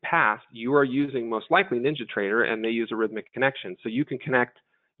account, if you've passed, you are using most likely NinjaTrader, and they use a rhythmic connection. So you can connect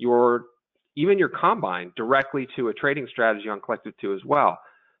even your Combine directly to a trading strategy on Collective2 as well.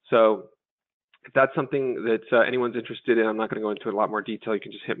 So if that's something that anyone's interested in, I'm not going to go into a lot more detail. You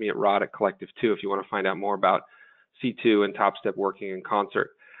can just hit me at Rod at Collective2 if you want to find out more about C2 and Top Step working in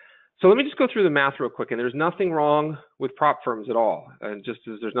concert. So let me just go through the math real quick. And there's nothing wrong with prop firms at all. And just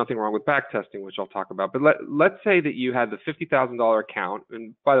as there's nothing wrong with backtesting, which I'll talk about. But let's say that you had the $50,000 account.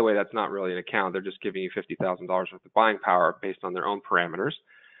 And by the way, that's not really an account. They're just giving you $50,000 worth of buying power based on their own parameters.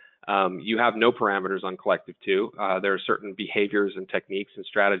 You have no parameters on Collective2. There are certain behaviors and techniques and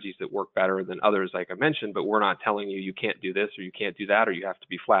strategies that work better than others, like I mentioned, but we're not telling you you can't do this or you can't do that, or you have to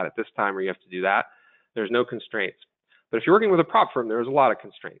be flat at this time or you have to do that. There's no constraints. But if you're working with a prop firm, there's a lot of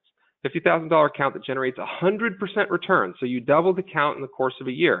constraints. $50,000 account that generates 100% return. So you double the account in the course of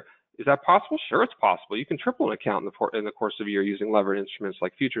a year. Is that possible? Sure, it's possible. You can triple an account in the course of a year using levered instruments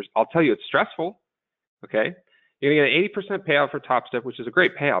like futures. I'll tell you, it's stressful. Okay. You're going to get an 80% payout for Top Step, which is a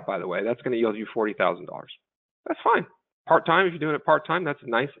great payout, by the way. That's going to yield you $40,000. That's fine. part-time. If you're doing it part-time, that's a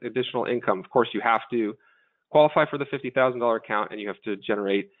nice additional income. Of course, you have to qualify for the $50,000 account and you have to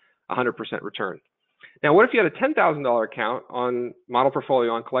generate 100% return. Now, what if you had a $10,000 account on model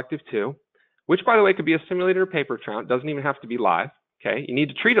portfolio on Collective2, which, by the way, could be a simulated or paper account, doesn't even have to be live. Okay, you need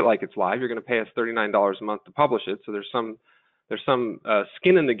to treat it like it's live. You're going to pay us $39 a month to publish it, so there's some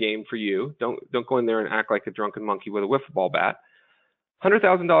skin in the game for you. Don't go in there and act like a drunken monkey with a wiffle ball bat.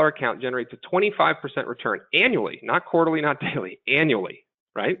 $100,000 account generates a 25% return annually, not quarterly, not daily, annually,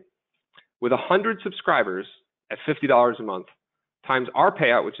 right? With 100 subscribers at $50 a month times our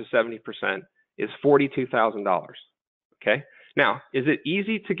payout, which is 70%, is $42,000. Okay. Now, is it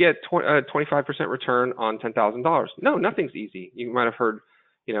easy to get 25% return on $10,000? No, nothing's easy. You might have heard,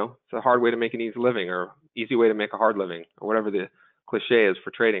 you know, it's a hard way to make an easy living, or easy way to make a hard living, or whatever the cliche is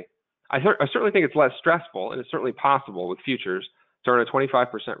for trading. I certainly think it's less stressful, and it's certainly possible with futures to earn a 25%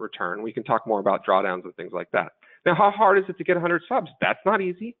 return. We can talk more about drawdowns and things like that. Now, how hard is it to get 100 subs? That's not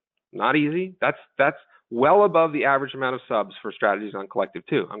easy. Not easy. That's well above the average amount of subs for strategies on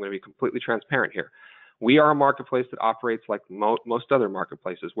Collective2. I'm going to be completely transparent here. We are a marketplace that operates like most other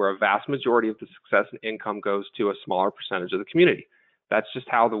marketplaces, where a vast majority of the success and income goes to a smaller percentage of the community. That's just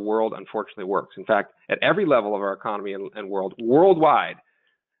how the world, unfortunately, works. In fact, at every level of our economy and world, worldwide,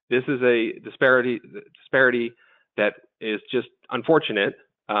 this is a disparity that is just unfortunate.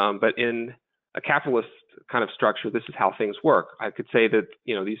 But in a capitalist kind of structure, this is how things work. I could say that,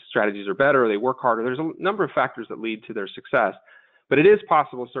 you know, these strategies are better, they work harder. There's a number of factors that lead to their success. But it is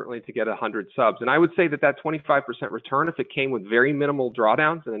possible, certainly, to get 100 subs. And I would say that 25% return, if it came with very minimal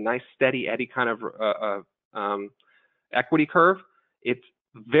drawdowns and a nice steady eddy kind of equity curve, it's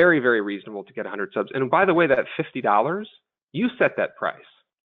very, very reasonable to get 100 subs. And by the way, that $50, you set that price.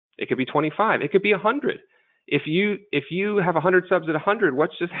 It could be 25. It could be 100. If you have 100 subs at 100,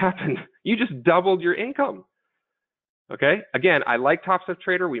 what's just happened? You just doubled your income. Okay. Again, I like Top Step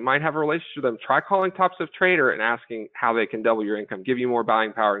Trader. We might have a relationship with them. Try calling Top Step Trader and asking how they can double your income, give you more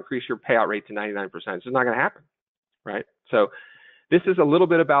buying power, increase your payout rate to 99%. It's just not going to happen, right? So this is a little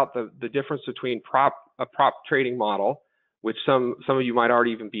bit about the difference between a prop trading model, which some of you might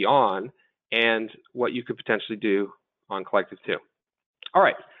already even be on, and what you could potentially do on Collective2. All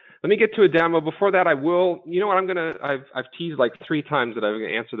right. Let me get to a demo. Before that, I will, you know what, I've teased like 3 times that I'm going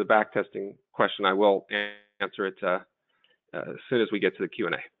to answer the backtesting question. I will answer it as soon as we get to the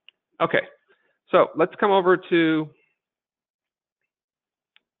Q&A. Okay, so let's come over to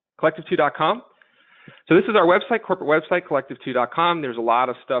collective2.com. So this is our website, corporate website, collective2.com. There's a lot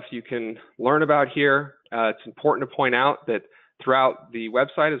of stuff you can learn about here. It's important to point out that throughout the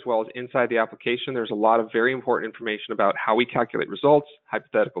website, as well as inside the application, there's a lot of very important information about how we calculate results,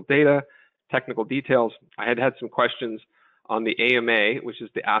 hypothetical data, technical details. I had some questions on the AMA, which is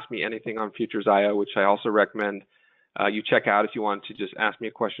the Ask Me Anything on Futures IO, which I also recommend you check out if you want to just ask me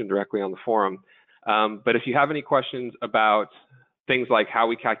a question directly on the forum. But if you have any questions about things like how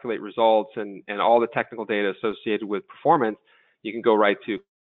we calculate results and all the technical data associated with performance, you can go right to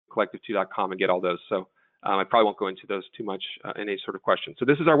collective2.com and get all those. So I probably won't go into those too much in any sort of question. So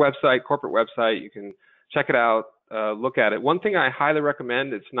this is our website, corporate website. You can check it out, look at it. One thing I highly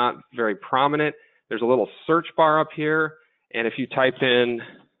recommend, it's not very prominent, there's a little search bar up here. And if you type in,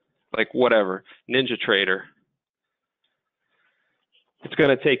 like, whatever, Ninja Trader, it's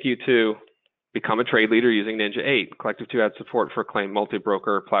going to take you to become a trade leader using Ninja 8. Collective2 has support for Claim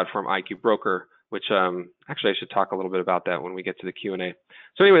Multi-Broker Platform IQ Broker, which actually I should talk a little bit about that when we get to the Q&A.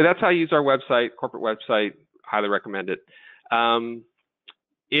 So anyway, that's how I use our website, corporate website. Highly recommend it.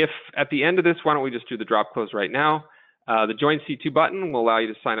 If at the end of this, why don't we just do the drop close right now? The Join C2 button will allow you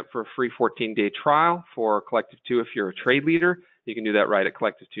to sign up for a free 14-day trial for Collective2 if you're a trade leader. You can do that right at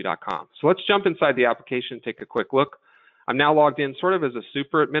collective2.com. So let's jump inside the application, take a quick look. I'm now logged in sort of as a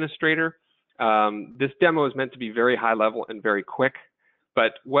super administrator. This demo is meant to be very high level and very quick,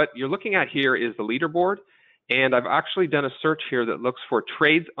 but what you're looking at here is the leaderboard, and I've actually done a search here that looks for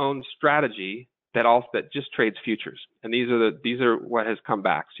trades owned strategy that just trades futures, and these are what has come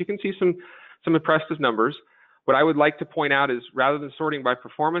back. So you can see some impressive numbers. What I would like to point out is, rather than sorting by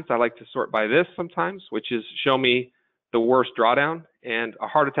performance, I like to sort by this sometimes, which is show me the worst drawdown. And a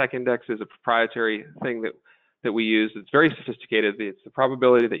heart attack index is a proprietary thing that we use. It's very sophisticated. It's the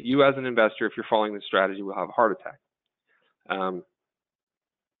probability that you as an investor, if you're following this strategy, will have a heart attack.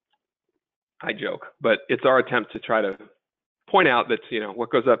 I joke, but it's our attempt to try to point out that, you know,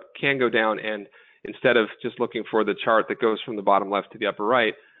 what goes up can go down, and instead of just looking for the chart that goes from the bottom left to the upper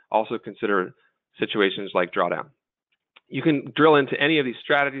right, also consider situations like drawdown. You can drill into any of these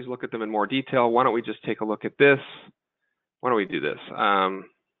strategies, look at them in more detail. Why don't we just take a look at this? Why don't we do this? Let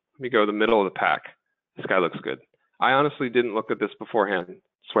me go to the middle of the pack. This guy looks good. I honestly didn't look at this beforehand,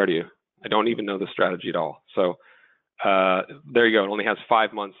 swear to you. I don't even know the strategy at all. So there you go. It only has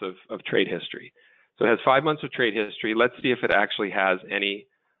 5 months of trade history. So it has 5 months of trade history. Let's see if it actually has any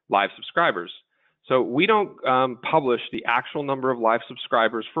live subscribers. So we don't publish the actual number of live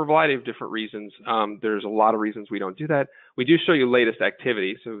subscribers for a variety of different reasons. There's a lot of reasons we don't do that. We do show you latest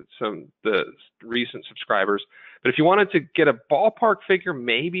activity, so the recent subscribers. But if you wanted to get a ballpark figure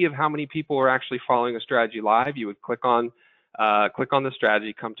maybe of how many people are actually following a strategy live, you would click on the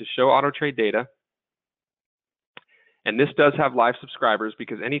strategy, come to show auto trade data. And this does have live subscribers,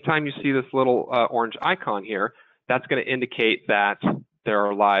 because anytime you see this little orange icon here, that's going to indicate that there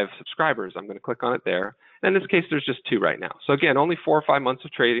are live subscribers. I'm going to click on it there. In this case, there's just 2 right now. So again, only 4 or 5 months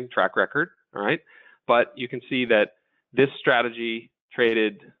of trading track record, all right? But you can see that this strategy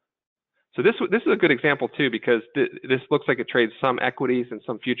traded. So this is a good example too, because this looks like it trades some equities and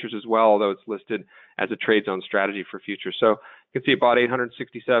some futures as well, although it's listed as a trade zone strategy for futures. So you can see it bought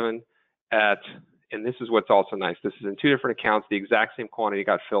 867 at, and this is what's also nice. This is in 2 different accounts. The exact same quantity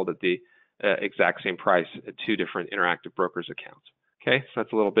got filled at the exact same price at 2 different Interactive Brokers accounts. Okay, so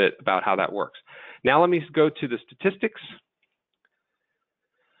that's a little bit about how that works. Now let me go to the statistics.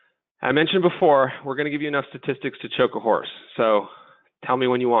 I mentioned before, we're going to give you enough statistics to choke a horse. So tell me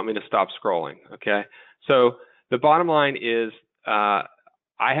when you want me to stop scrolling, okay? So the bottom line is I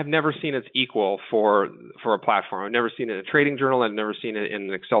have never seen its equal for a platform. I've never seen it in a trading journal. I've never seen it in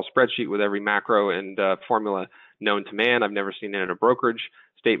an Excel spreadsheet with every macro and formula known to man. I've never seen it in a brokerage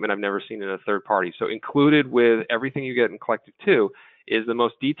statement. I've never seen it in a third party. So included with everything you get in Collective2 is the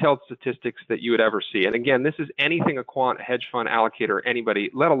most detailed statistics that you would ever see. And again, this is anything a quant, a hedge fund, allocator,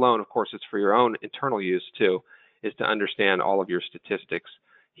 anybody, let alone, of course, it's for your own internal use too, is to understand all of your statistics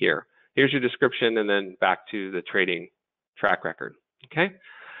here. Here's your description, and then back to the trading track record, okay?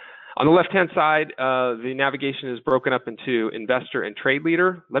 On the left-hand side, the navigation is broken up into investor and trade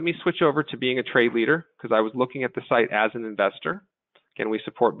leader. Let me switch over to being a trade leader, because I was looking at the site as an investor. Again, we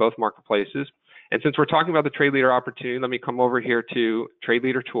support both marketplaces. And since we're talking about the trade leader opportunity, let me come over here to trade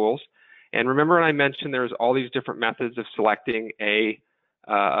leader tools. And remember when I mentioned there's all these different methods of selecting a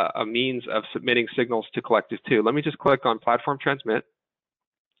means of submitting signals to Collective2. Let me just click on platform transmit,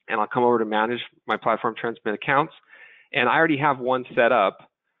 and I'll come over to manage my platform transmit accounts. And I already have one set up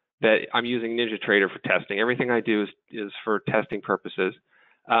that I'm using NinjaTrader for testing. Everything I do is for testing purposes.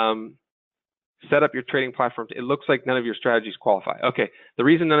 Set up your trading platforms. It looks like none of your strategies qualify. Okay, the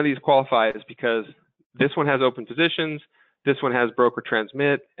reason none of these qualify is because this one has open positions, this one has broker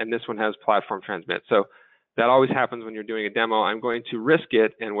transmit, and this one has platform transmit. So that always happens when you're doing a demo. I'm going to risk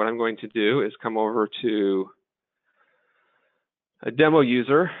it, and what I'm going to do is come over to a demo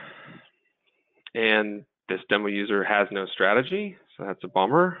user, and this demo user has no strategy, so that's a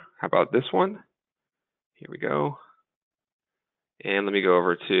bummer. How about this one? Here we go. And let me go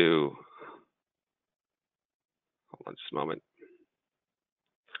over to, hold on just a moment.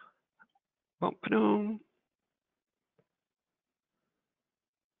 Boom.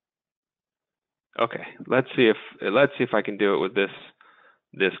 Okay, let's see if I can do it with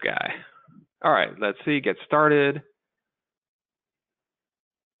this guy. All right, let's see, get started.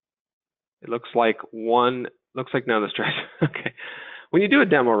 It looks like none of the strategy. Okay. When you do a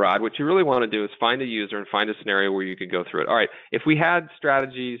demo, Rod, what you really want to do is find a user and find a scenario where you could go through it. All right, if we had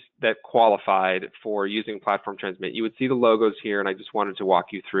strategies that qualified for using platform transmit, you would see the logos here, and I just wanted to walk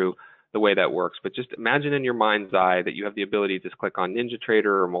you through the way that works. But just imagine in your mind's eye that you have the ability to just click on NinjaTrader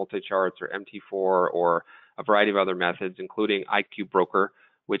or multi-charts or MT4 or a variety of other methods, including IQ Broker,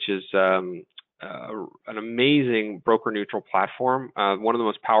 which is an amazing broker-neutral platform, one of the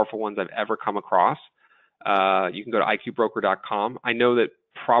most powerful ones I've ever come across. You can go to iqbroker.com. I know that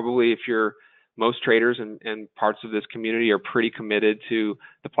probably if most traders and parts of this community are pretty committed to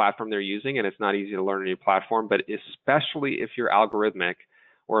the platform they're using, and it's not easy to learn a new platform, but especially if you're algorithmic,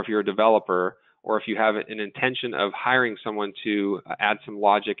 or if you're a developer, or if you have an intention of hiring someone to add some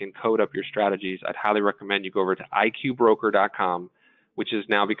logic and code up your strategies, I'd highly recommend you go over to iqbroker.com, which has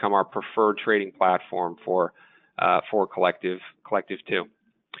now become our preferred trading platform for Collective2.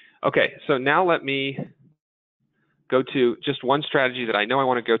 Okay, so now let me go to just one strategy that I know I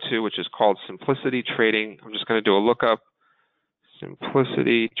want to go to, which is called Simplicity Trading. I'm just going to do a lookup,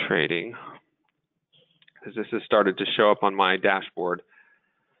 Simplicity Trading, because this has started to show up on my dashboard.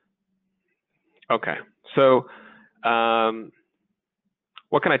 Okay, so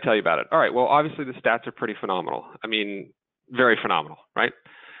what can I tell you about it? All right, well, obviously the stats are pretty phenomenal. I mean, very phenomenal, right?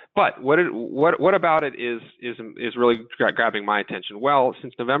 But what about it is really grabbing my attention? Well,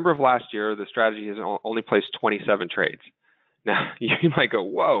 since November of last year, the strategy has only placed 27 trades. Now, you might go,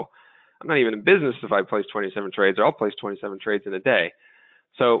 whoa, I'm not even in business if I place 27 trades, or I'll place 27 trades in a day.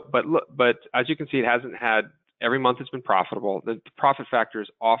 So, but as you can see, it hasn't had, every month it's been profitable. The profit factor is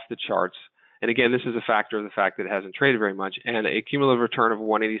off the charts. And again, this is a factor of the fact that it hasn't traded very much, and a cumulative return of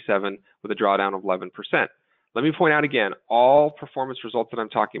 187 with a drawdown of 11%. Let me point out again, all performance results that I'm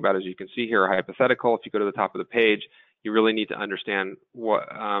talking about, as you can see here, are hypothetical. If you go to the top of the page, you really need to understand what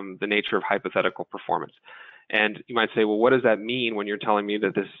the nature of hypothetical performance. And you might say, well, what does that mean when you're telling me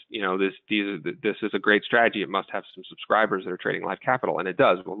that this, this is a great strategy? It must have some subscribers that are trading live capital, and it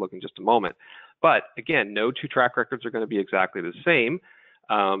does. We'll look in just a moment. But again, no two track records are going to be exactly the same.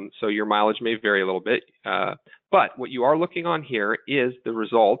 So your mileage may vary a little bit. But what you are looking on here is the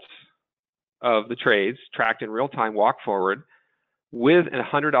results of the trades tracked in real time, walk forward, with a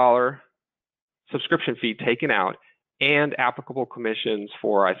 $100 subscription fee taken out, and applicable commissions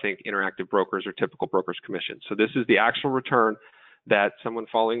for, I think, interactive brokers or typical brokers commissions. So this is the actual return that someone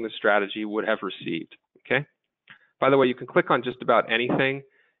following this strategy would have received, okay? By the way, you can click on just about anything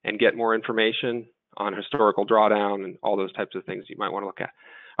and get more information on historical drawdown and all those types of things you might want to look at.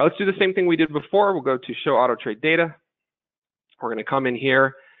 All right, let's do the same thing we did before. We'll go to show auto trade data. We're going to come in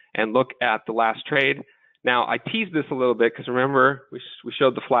here and look at the last trade. Now, I teased this a little bit because remember, we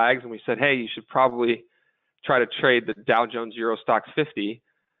showed the flags and we said, hey, you should probably try to trade the Dow Jones Euro Stoxx 50.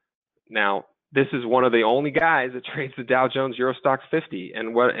 Now, this is one of the only guys that trades the Dow Jones Euro Stoxx 50.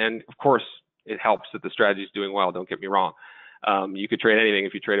 And of course, it helps that the strategy is doing well, don't get me wrong. You could trade anything.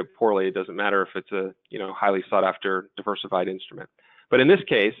 If you trade it poorly, it doesn't matter if it's a highly sought after diversified instrument. But in this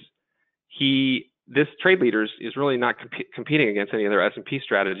case, this trade leader is really not competing against any other S&P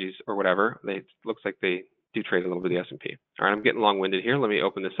strategies or whatever. It looks like they do trade a little bit of the S&P. All right, I'm getting long-winded here. Let me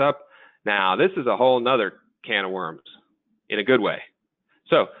open this up. Now, this is a whole nother can of worms in a good way.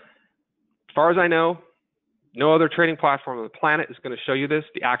 So, as far as I know, no other trading platform on the planet is going to show you this.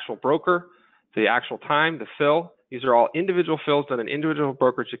 The actual broker, the actual time, the fill. These are all individual fills done in individual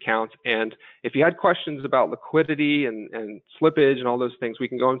brokerage accounts. And if you had questions about liquidity and slippage and all those things, we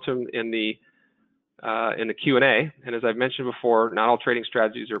can go into them in the Q&A. And as I've mentioned before, not all trading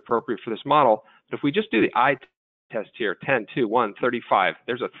strategies are appropriate for this model. But if we just do the eye test here, 10, 2, 1, 35,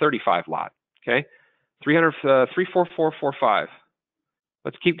 there's a 35 lot, okay? 34445.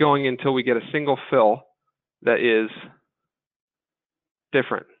 Let's keep going until we get a single fill that is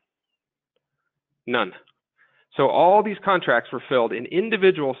different. None. So all these contracts were filled in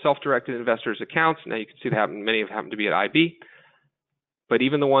individual self-directed investors' accounts. Now you can see that many have happened to be at IB. But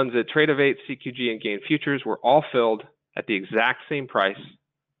even the ones at Tradovate, CQG, and Gain Futures were all filled at the exact same price.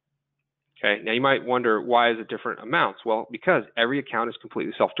 Okay. Now you might wonder, why is it different amounts? Well, because every account is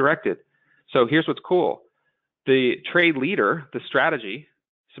completely self-directed. So here's what's cool. The trade leader, the strategy,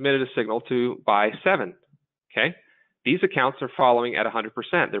 submitted a signal to buy 7. Okay. These accounts are following at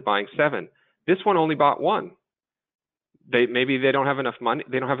 100%. They're buying 7. This one only bought 1. Maybe they don't have enough money,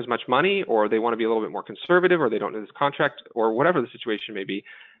 they don't have as much money, or they want to be a little bit more conservative, or they don't know this contract, or whatever the situation may be.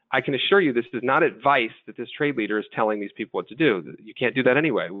 I can assure you this is not advice that this trade leader is telling these people what to do. You can't do that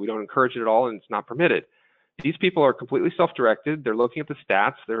anyway. We don't encourage it at all, and it's not permitted. These people are completely self-directed. They're looking at the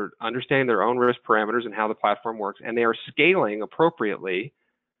stats. They're understanding their own risk parameters and how the platform works, and they are scaling appropriately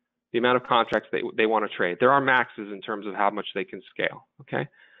the amount of contracts they want to trade. There are maxes in terms of how much they can scale, okay?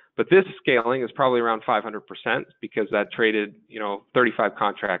 But this scaling is probably around 500% because that traded, 35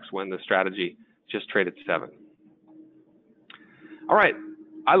 contracts when the strategy just traded 7. All right,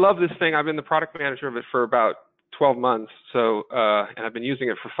 I love this thing. I've been the product manager of it for about 12 months, so and I've been using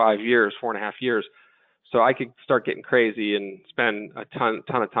it for 5 years, 4.5 years. So I could start getting crazy and spend a ton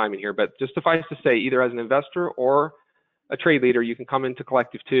of time in here. But just suffice to say, either as an investor or a trade leader, you can come into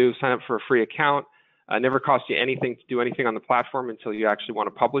Collective2, sign up for a free account. Never costs you anything to do anything on the platform until you actually want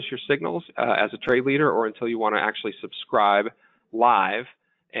to publish your signals as a trade leader, or until you want to actually subscribe live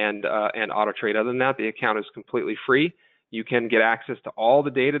and auto trade. Other than that, the account is completely free. You can get access to all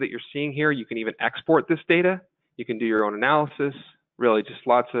the data that you're seeing here. You can even export this data. You can do your own analysis. Really, just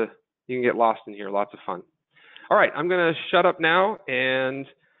you can get lost in here. Lots of fun. All right, I'm going to shut up now, and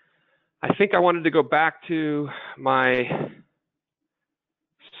I think I wanted to go back to my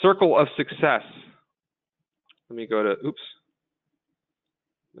circle of success. Let me go to, oops.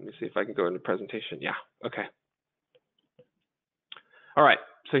 Let me see if I can go into presentation. Yeah, okay. All right,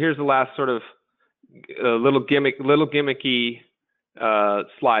 so here's the last sort of little gimmicky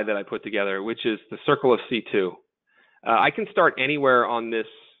slide that I put together, which is the circle of C2. I can start anywhere on this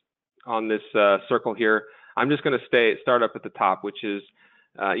circle here. I'm just going to start up at the top, which is,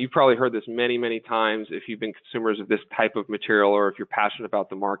 you've probably heard this many times if you've been consumers of this type of material, or if you're passionate about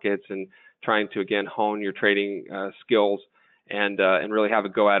the markets and trying to, again, hone your trading skills and really have a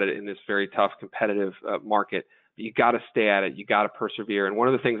go at it in this very tough competitive market. But you got to stay at it. You got to persevere. And one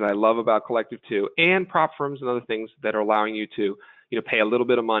of the things I love about Collective2 and prop firms and other things that are allowing you to pay a little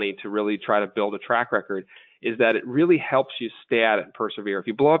bit of money to really try to build a track record is that it really helps you stay at it and persevere. If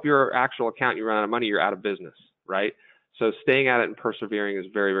you blow up your actual account, you run out of money, you're out of business, right? So staying at it and persevering is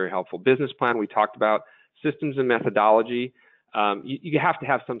very, very helpful. Business plan, we talked about. Systems and methodology. You have to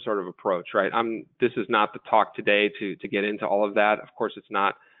have some sort of approach, right? This is not the talk today to get into all of that. Of course, it's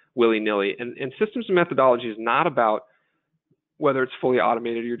not willy-nilly. And systems and methodology is not about whether it's fully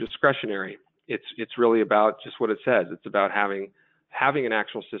automated or discretionary. It's really about just what it says. It's about having an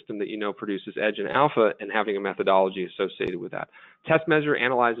actual system that produces edge and alpha and having a methodology associated with that. Test, measure,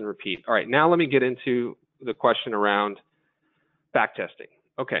 analyze, and repeat. All right, now let me get into the question around backtesting.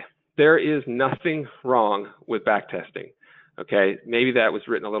 Okay, there is nothing wrong with backtesting. Okay, maybe that was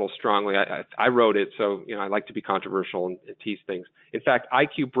written a little strongly. I wrote it, so I like to be controversial and tease things. In fact,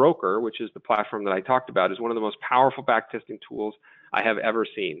 IQ Broker, which is the platform that I talked about, is one of the most powerful backtesting tools I have ever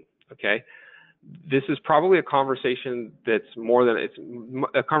seen. Okay, this is probably a conversation that's it's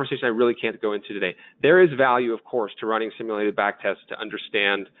a conversation I really can't go into today. There is value, of course, to running simulated backtests to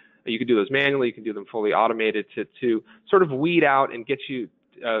understand. You can do those manually, you can do them fully automated to sort of weed out and get you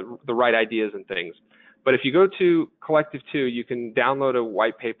the right ideas and things. But if you go to Collective2, you can download a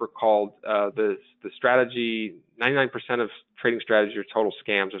white paper called the strategy, 99% of trading strategies are total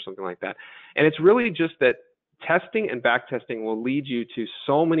scams or something like that. And it's really just that testing and backtesting will lead you to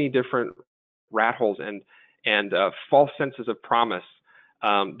so many different rat holes and false senses of promise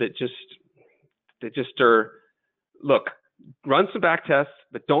that just are, look, run some backtests,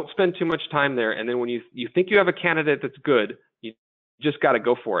 but don't spend too much time there. And then when you think you have a candidate that's good, you just got to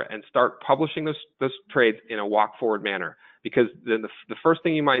go for it and start publishing those trades in a walk forward manner. Because then the first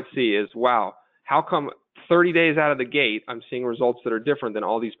thing you might see is, wow, how come 30 days out of the gate I'm seeing results that are different than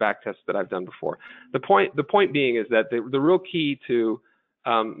all these backtests that I've done before? The point being is that the real key to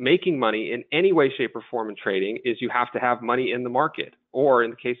making money in any way, shape, or form in trading is you have to have money in the market. Or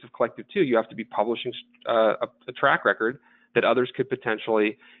in the case of Collective2, you have to be publishing a track record that others could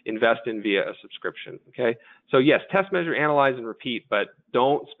potentially invest in via a subscription. Okay, so yes, test, measure, analyze, and repeat, but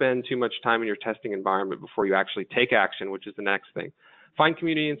don't spend too much time in your testing environment before you actually take action, which is the next thing. Find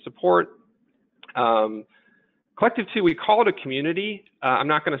community and support. Collective2, we call it a community. I'm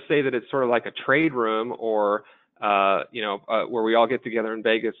not going to say that it's sort of like a trade room or where we all get together in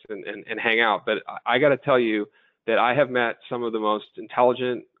Vegas and hang out, but I got to tell you that I have met some of the most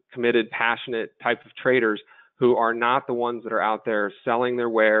intelligent, committed, passionate type of traders who are not the ones that are out there selling their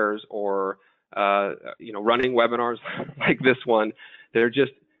wares or running webinars like this one. They're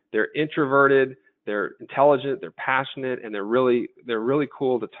introverted, they're intelligent, they're passionate, and they're really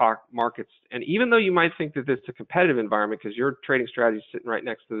cool to talk markets. And even though you might think that it's a competitive environment because your trading strategy is sitting right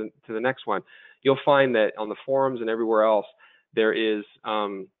next to the next one, you'll find that on the forums and everywhere else there's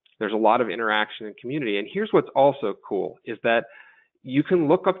a lot of interaction and community. And here's what's also cool is that you can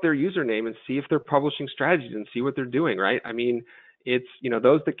look up their username and see if they're publishing strategies and see what they're doing, right? I mean, it's,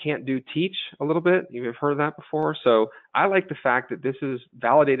 those that can't do teach a little bit. You've heard of that before. So I like the fact that this is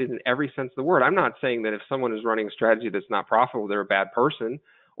validated in every sense of the word. I'm not saying that if someone is running a strategy that's not profitable, they're a bad person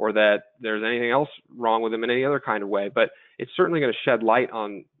or that there's anything else wrong with them in any other kind of way, but it's certainly going to shed light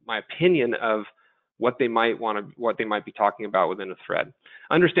on my opinion of what they might be talking about within a thread.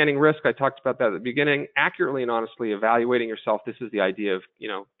 Understanding risk, I talked about that at the beginning. Accurately and honestly evaluating yourself. This is the idea of,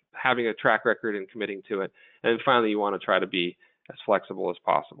 having a track record and committing to it. And then finally, you want to try to be as flexible as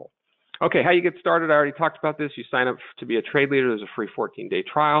possible. Okay, how you get started, I already talked about this. You sign up to be a trade leader. There's a free 14-day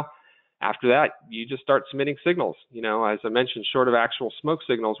trial. After that, you just start submitting signals. As I mentioned, short of actual smoke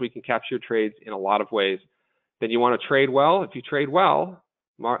signals, we can capture trades in a lot of ways. Then you want to trade well. If you trade well,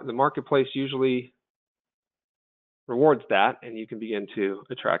 the marketplace usually rewards that, and you can begin to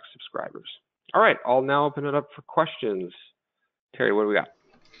attract subscribers. All right, I'll now open it up for questions. Terry, what do we got?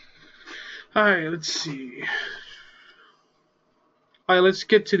 All right, let's see. All right, let's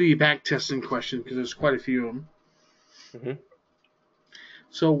get to the backtesting question because there's quite a few of them. Mm-hmm.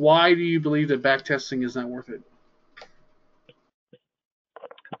 So why do you believe that backtesting is not worth it?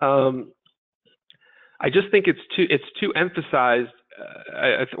 I just think it's too emphasized.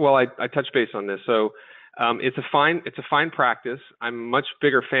 I touched base on this. So it's a fine practice. I'm a much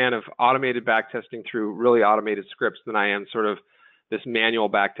bigger fan of automated backtesting through really automated scripts than I am sort of this manual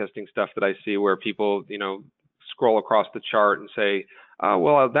backtesting stuff that I see where people, scroll across the chart and say, oh,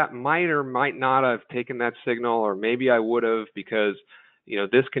 well, that might or might not have taken that signal, or maybe I would have because,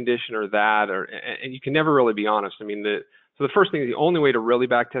 this condition or that, and you can never really be honest. I mean, the first thing, the only way to really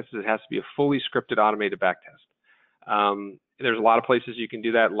backtest is it has to be a fully scripted automated backtest. there's a lot of places you can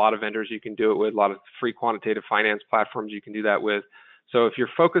do that, a lot of vendors you can do it with, a lot of free quantitative finance platforms you can do that with. So if you're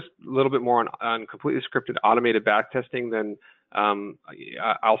focused a little bit more on completely scripted automated backtesting, then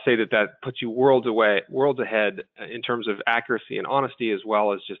I'll say that puts you worlds ahead in terms of accuracy and honesty, as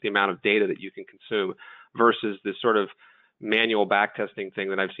well as just the amount of data that you can consume versus this sort of manual backtesting thing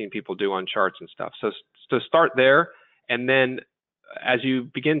that I've seen people do on charts and stuff. So start there, and then as you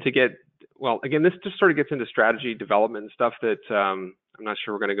begin to get, well, again, this just sort of gets into strategy development and stuff that I'm not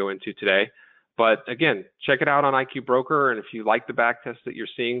sure we're going to go into today. But again, check it out on IQ Broker, and if you like the backtest that you're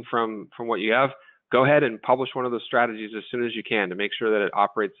seeing from what you have, go ahead and publish one of those strategies as soon as you can to make sure that it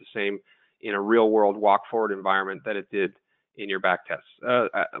operates the same in a real world walk forward environment that it did in your backtests.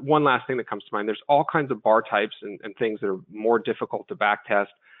 One last thing that comes to mind, there's all kinds of bar types and things that are more difficult to backtest.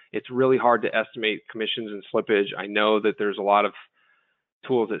 It's really hard to estimate commissions and slippage. I know that there's a lot of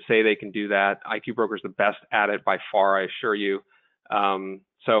tools that say they can do that. IQ Broker is the best at it by far, I assure you.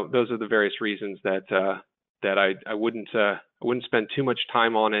 So those are the various reasons that I wouldn't spend too much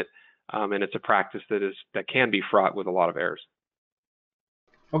time on it, and it's a practice that can be fraught with a lot of errors.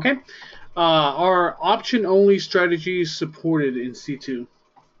 Okay. Are option-only strategies supported in C2?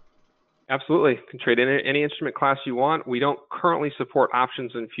 Absolutely. You can trade any instrument class you want. We don't currently support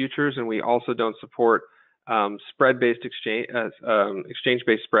options and futures, and we also don't support spread-based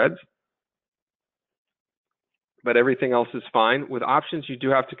exchange-based spreads. But everything else is fine. With options, you do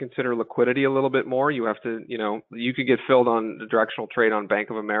have to consider liquidity a little bit more. You have to, you could get filled on the directional trade on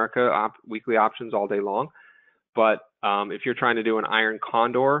Bank of America weekly options all day long. But if you're trying to do an iron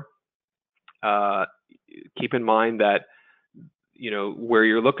condor, keep in mind that, where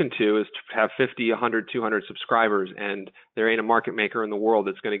you're looking to is to have 50, 100, 200 subscribers, and there ain't a market maker in the world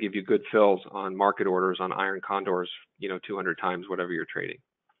that's going to give you good fills on market orders on iron condors, 200 times whatever you're trading.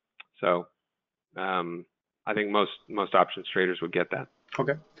 So I think most options traders would get that.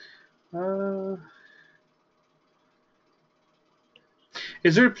 Okay.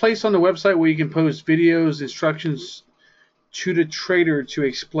 Is there a place on the website where you can post videos, instructions to the trader to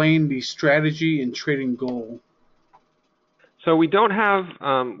explain the strategy and trading goal? So we don't have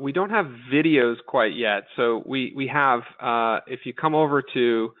videos quite yet. So we have, if you come over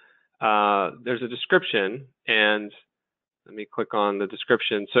to, there's a description, and let me click on the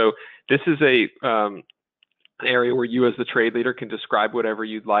description. So this is an area where you as the trade leader can describe whatever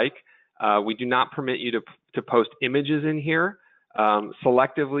you'd like. We do not permit you to post images in here.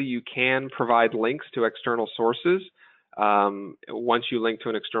 Selectively, you can provide links to external sources. Once you link to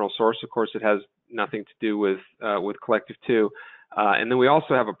an external source, of course, it has nothing to do with Collective2. And then we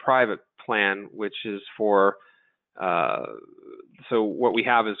also have a private plan, which is for, so what we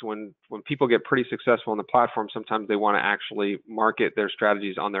have is when people get pretty successful on the platform, sometimes they want to actually market their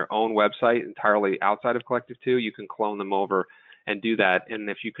strategies on their own website entirely outside of Collective2. You can clone them over and do that. And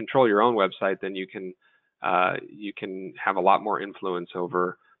if you control your own website, then you can have a lot more influence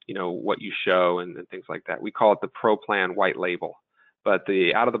over what you show and things like that. We call it the Pro Plan white label. But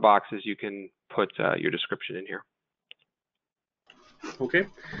the out of the box is you can put your description in here. Okay.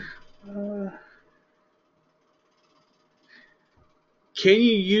 Can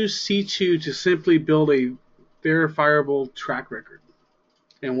you use C2 to simply build a verifiable track record?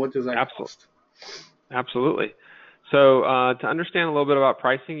 And what does that cost? Absolutely. So to understand a little bit about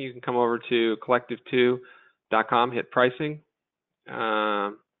pricing, you can come over to collective2.com, hit pricing.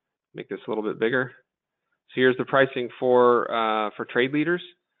 Make this a little bit bigger. So here's the pricing for trade leaders.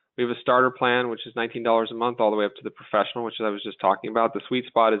 We have a starter plan, which is $19 a month, all the way up to the professional, which I was just talking about. The sweet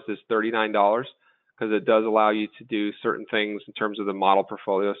spot is this $39 because it does allow you to do certain things in terms of the model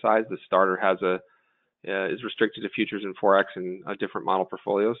portfolio size. The starter is restricted to futures and forex and a different model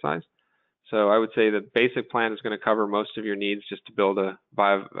portfolio size. So I would say the basic plan is going to cover most of your needs just to build a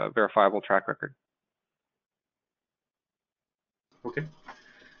verifiable track record. Okay.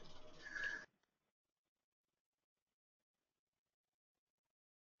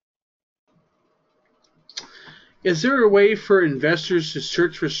 Is there a way for investors to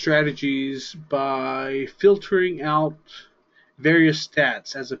search for strategies by filtering out various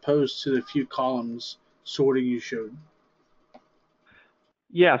stats as opposed to the few columns sorting you showed?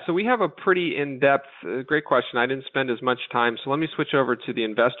 Yeah, so we have a pretty in-depth, great question. I didn't spend as much time, so let me switch over to the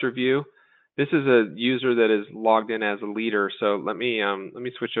investor view. This is a user that is logged in as a leader, so let me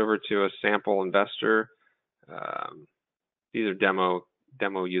switch over to a sample investor. These are demo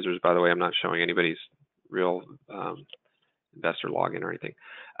users, by the way. I'm not showing anybody's real investor login or anything.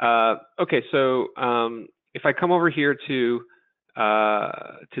 Okay, so if I come over here to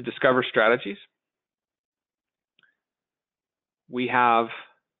discover strategies, we have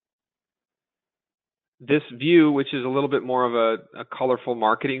this view, which is a little bit more of a colorful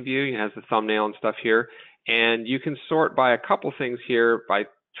marketing view. It has the thumbnail and stuff here. And you can sort by a couple things here, by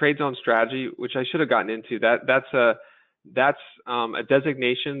trade zone strategy, which I should have gotten into. That's a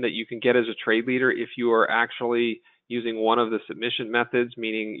designation that you can get as a trade leader if you are actually using one of the submission methods,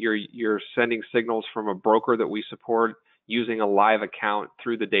 meaning you're sending signals from a broker that we support using a live account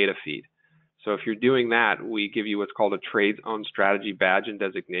through the data feed. So if you're doing that, we give you what's called a trade zone strategy badge and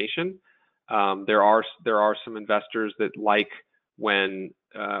designation. There are some investors that like when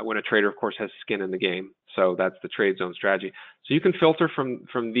a trader, of course, has skin in the game. So that's the trade zone strategy. So you can filter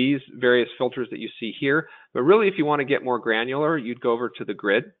from these various filters that you see here. But really, if you want to get more granular, you'd go over to the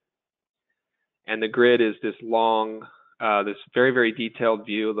grid. And the grid is this long, this very, very detailed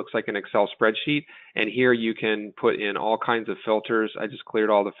view. It looks like an Excel spreadsheet. And here you can put in all kinds of filters. I just cleared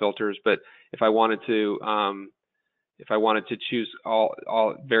all the filters. But if I wanted to choose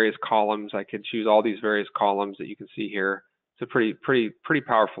all various columns, I could choose all these various columns that you can see here. It's a pretty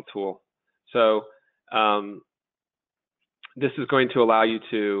powerful tool. So this is going to allow you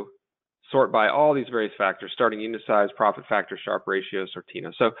to sort by all these various factors, starting unit size, profit factor, Sharpe ratio,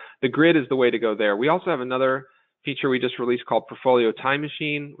 Sortino. So the grid is the way to go there. We also have another feature we just released called Portfolio Time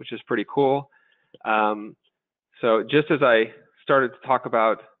Machine, which is pretty cool. So just as I started to talk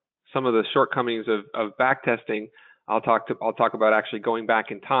about some of the shortcomings of backtesting, I'll talk about actually going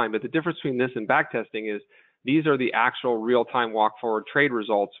back in time. But the difference between this and backtesting is these are the actual real-time walk-forward trade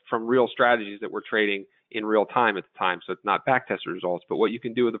results from real strategies that we're trading in real time at the time. So it's not backtested results. But what you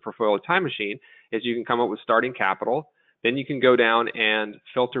can do with the Portfolio Time Machine is you can come up with starting capital. Then you can go down and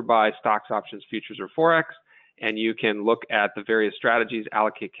filter by stocks, options, futures, or Forex. And you can look at the various strategies,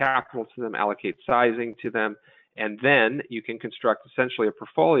 allocate capital to them, allocate sizing to them. And then you can construct essentially a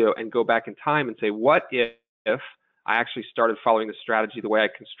portfolio and go back in time and say, what if I actually started following the strategy the way I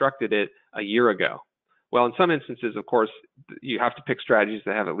constructed it a year ago? Well, in some instances, of course, you have to pick strategies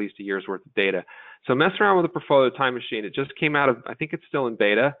that have at least a year's worth of data. So mess around with the Portfolio Time Machine. It just came out of, I think it's still in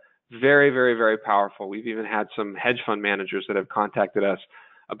beta. Very, very, very powerful. We've even had some hedge fund managers that have contacted us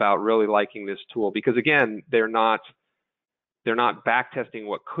about really liking this tool because, again, they're not backtesting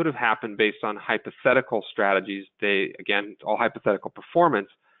what could have happened based on hypothetical strategies. They, again, all hypothetical performance,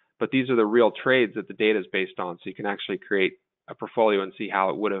 but these are the real trades that the data is based on. So you can actually create a portfolio and see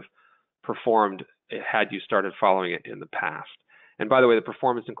how it would have performed had you started following it in the past. And by the way, the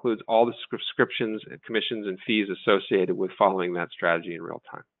performance includes all the subscriptions, commissions, and fees associated with following that strategy in real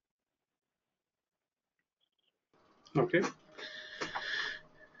time. Okay.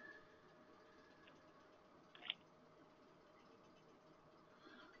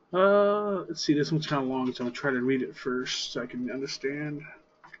 Let's see, this one's kind of long, so I'm going to try to read it first so I can understand.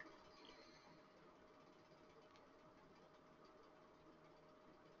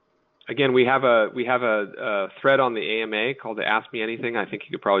 Again, we have a thread on the AMA called the Ask Me Anything. I think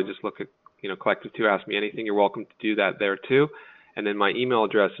you could probably just look at, Collective2 Ask Me Anything. You're welcome to do that there too. And then my email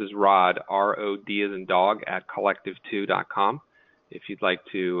address is rod, R-O-D as in dog, at collective2.com. If you'd like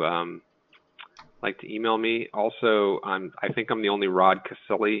to email me. Also, I think I'm the only Rod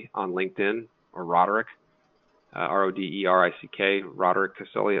Casilli on LinkedIn, or Roderick, R-O-D-E-R-I-C-K, Roderick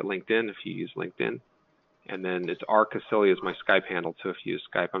Casilli at LinkedIn if you use LinkedIn. And then it's R Casilli is my Skype handle too if you use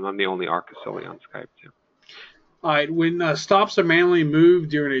Skype. I'm the only R Casilli on Skype too. All right, when stops are manually moved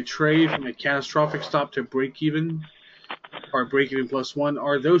during a trade from a catastrophic stop to break even or break even plus one,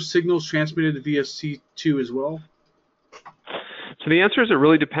 are those signals transmitted via C2 as well? So the answer is it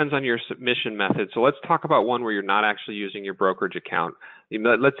really depends on your submission method. So let's talk about one where you're not actually using your brokerage account.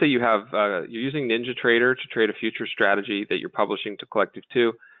 Let's say you're using NinjaTrader to trade a future strategy that you're publishing to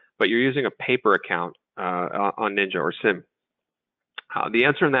Collective2, but you're using a paper account on Ninja or Sim. The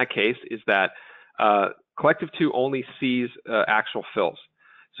answer in that case is that Collective2 only sees actual fills.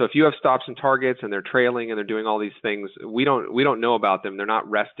 So if you have stops and targets and they're trailing and they're doing all these things, we don't know about them. They're not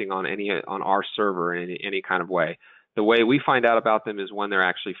resting on our server in any kind of way. The way we find out about them is when they're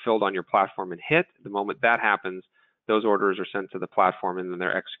actually filled on your platform and hit. The moment that happens, those orders are sent to the platform and then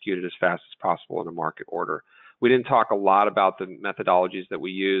they're executed as fast as possible in a market order. We didn't talk a lot about the methodologies that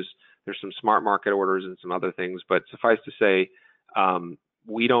we use. There's some smart market orders and some other things, but suffice to say,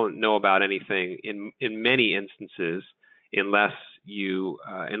 we don't know about anything in many instances unless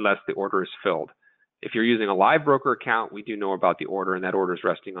the order is filled. If you're using a live broker account, we do know about the order, and that order is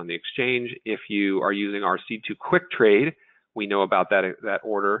resting on the exchange. If you are using our C2 Quick Trade, we know about that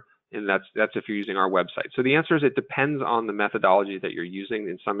order, and that's if you're using our website. So the answer is it depends on the methodology that you're using.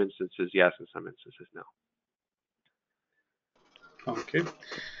 In some instances, yes. In some instances, no. Okay.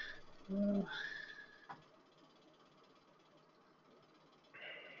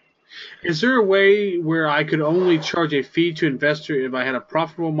 Is there a way where I could only charge a fee to investor if I had a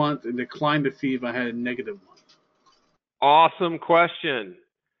profitable month and decline the fee if I had a negative month? Awesome question.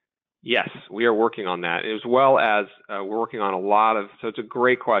 Yes, we are working on that, as well as we're working on a lot of, so it's a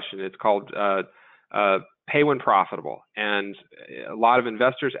great question. It's called pay when profitable. And a lot of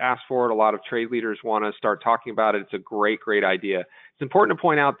investors ask for it. A lot of trade leaders want to start talking about it. It's a great, great idea. It's important to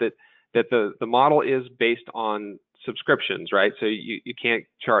point out that the model is based on subscriptions, right? So you can't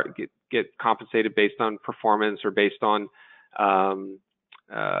get compensated based on performance or based on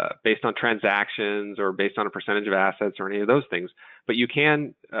transactions or based on a percentage of assets or any of those things, but you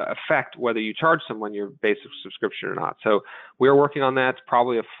can affect whether you charge someone your basic subscription or not. So we're working on that. It's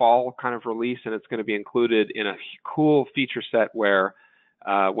probably a fall kind of release, and it's going to be included in a cool feature set where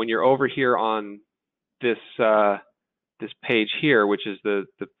when you're over here on this this page here, which is the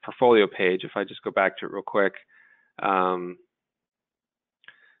portfolio page, if I just go back to it real quick. By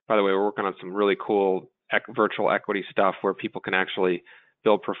the way, we're working on some really cool virtual equity stuff where people can actually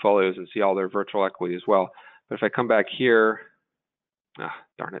build portfolios and see all their virtual equity as well. But if I come back here,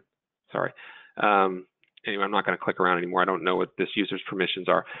 darn it, sorry. Anyway, I'm not going to click around anymore. I don't know what this user's permissions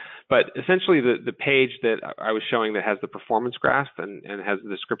are. But essentially, the page that I was showing that has the performance graph and has the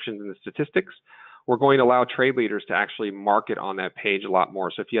descriptions and the statistics, we're going to allow trade leaders to actually market on that page a lot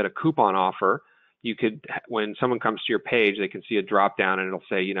more. So if you had a coupon offer, you could, when someone comes to your page, they can see a drop down and it'll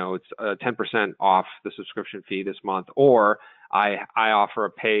say, you know, it's 10% off the subscription fee this month, or I offer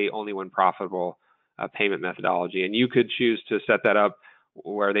a pay only when profitable payment methodology. And you could choose to set that up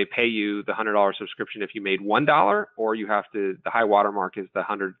where they pay you the $100 subscription if you made $1, or you have to, the high watermark is the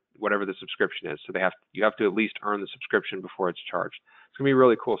 100, whatever the subscription is. So you have to at least earn the subscription before it's charged. It's gonna be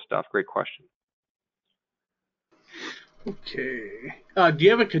really cool stuff. Great question. Okay. Do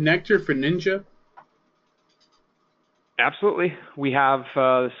you have a connector for Ninja? Absolutely. We have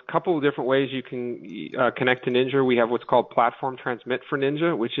a couple of different ways you can connect to Ninja. We have what's called Platform Transmit for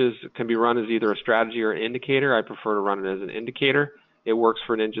Ninja, which can be run as either a strategy or an indicator. I prefer to run it as an indicator. It works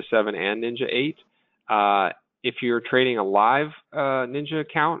for Ninja 7 and Ninja 8. If you're trading a live Ninja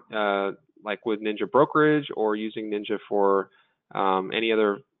account, like with Ninja Brokerage or using Ninja for any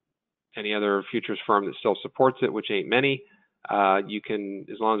other futures firm that still supports it, which ain't many, you can,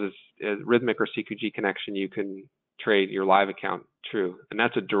 as long as it's a Rhythmic or CQG connection, you can trade your live account true, and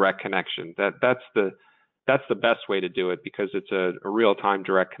that's a direct connection. That's the best way to do it, because it's a real-time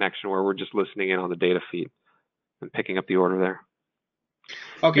direct connection where we're just listening in on the data feed and picking up the order there.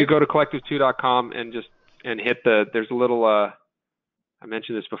 Okay. You go to collective2.com and hit there's a little I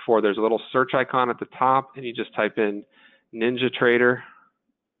mentioned this before, there's a little search icon at the top, and you just type in Ninja Trader,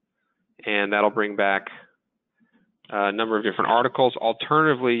 and that'll bring back a number of different articles.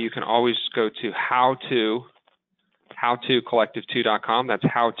 Alternatively, you can always go to how-to-collective2.com. That's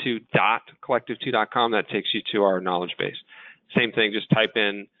how-to.collective2.com. That takes you to our knowledge base. Same thing, just type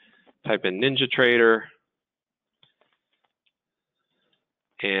in Ninja Trader,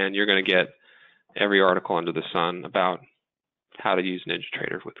 and you're going to get every article under the sun about how to use Ninja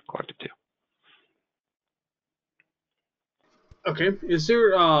Trader with Collective2. Okay. Is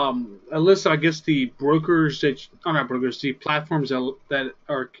there a list? I guess the brokers the platforms that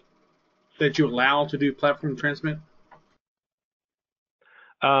you allow to do platform transmit.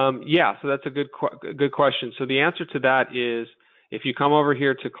 Yeah, so that's a good question. So the answer to that is, if you come over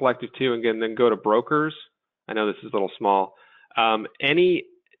here to Collective2 and then go to brokers, I know this is a little small. Any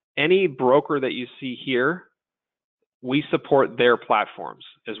broker that you see here, we support their platforms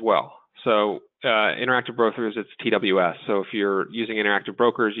as well. So Interactive Brokers, it's TWS. So if you're using Interactive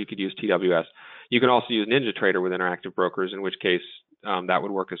Brokers, you could use TWS. You can also use Ninja Trader with Interactive Brokers, in which case that would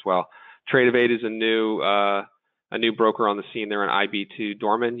work as well. Tradeovate is a new broker on the scene. They're an IB2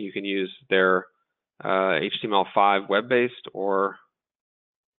 Dorman. You can use their HTML5 web-based or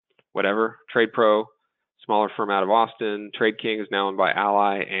whatever. TradePro, smaller firm out of Austin. TradeKing is now owned by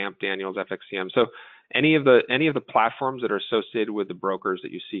Ally, AMP, Daniels, FXCM. So any of the platforms that are associated with the brokers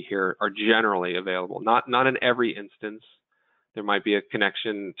that you see here are generally available. Not in every instance. There might be a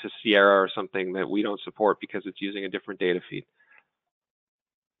connection to Sierra or something that we don't support because it's using a different data feed.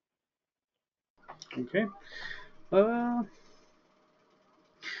 Okay.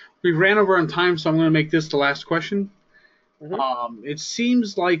 We ran over on time, so I'm going to make this the last question. Mm-hmm. It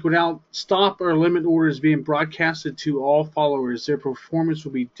seems like without stop or limit orders being broadcasted to all followers, their performance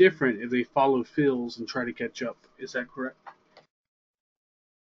will be different if they follow fills and try to catch up. Is that correct?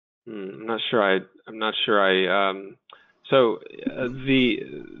 I'm not sure. So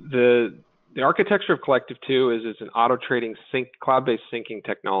the architecture of Collective2 is it's an auto trading cloud-based syncing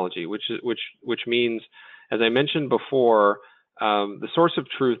technology, which means, as I mentioned before, the source of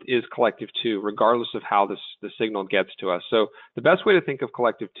truth is Collective2, regardless of how the signal gets to us. So the best way to think of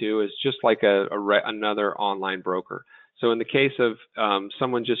Collective2 is just like another online broker. So in the case of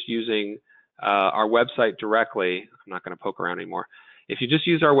someone just using our website directly, I'm not going to poke around anymore. If you just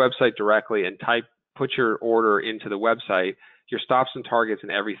use our website directly and put your order into the website, your stops and targets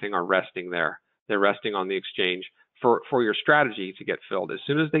and everything are resting there. They're resting on the exchange for your strategy to get filled. As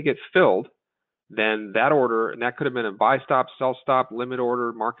soon as they get filled, then that order, and that could have been a buy stop, sell stop, limit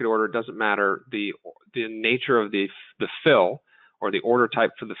order, market order, it doesn't matter. The nature of the fill or the order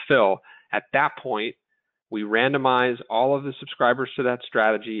type for the fill, at that point, we randomize all of the subscribers to that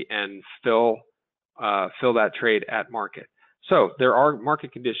strategy and fill that trade at market. So there are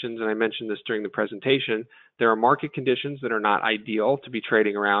market conditions, and I mentioned this during the presentation. There are market conditions that are not ideal to be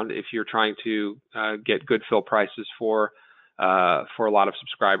trading around if you're trying to get good fill prices for a lot of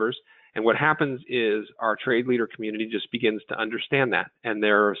subscribers. And what happens is our trade leader community just begins to understand that. And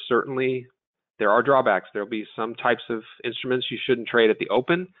there are drawbacks. There'll be some types of instruments you shouldn't trade at the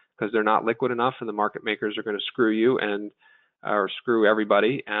open because they're not liquid enough, and the market makers are going to screw you or screw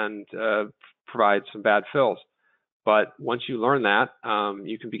everybody and provide some bad fills. But once you learn that,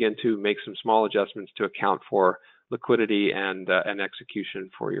 you can begin to make some small adjustments to account for liquidity and execution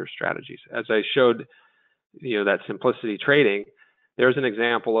for your strategies. As I showed, that simplicity trading, there's an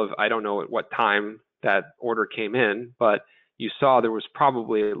example of, I don't know at what time that order came in, but you saw there was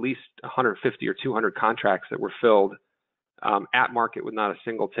probably at least 150 or 200 contracts that were filled at market with not a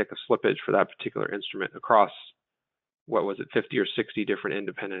single tick of slippage for that particular instrument across, 50 or 60 different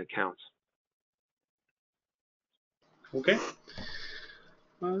independent accounts. Okay.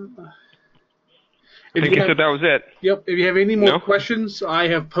 I think you said that was it. Yep. If you have any more questions, I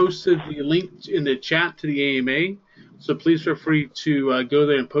have posted the link in the chat to the AMA. So please feel free to go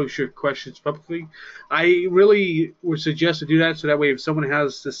there and post your questions publicly. I really would suggest to do that so that way if someone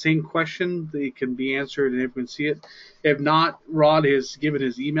has the same question, they can be answered and everyone can see it. If not, Rod has given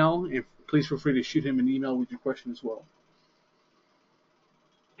his email. Please feel free to shoot him an email with your question as well.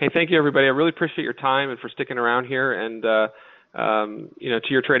 Hey, thank you, everybody. I really appreciate your time and for sticking around here, and to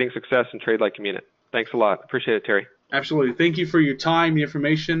your trading success and trade like you mean it. Thanks a lot. Appreciate it, Terry. Absolutely. Thank you for your time, the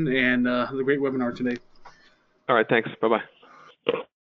information, and the great webinar today. All right. Thanks. Bye-bye.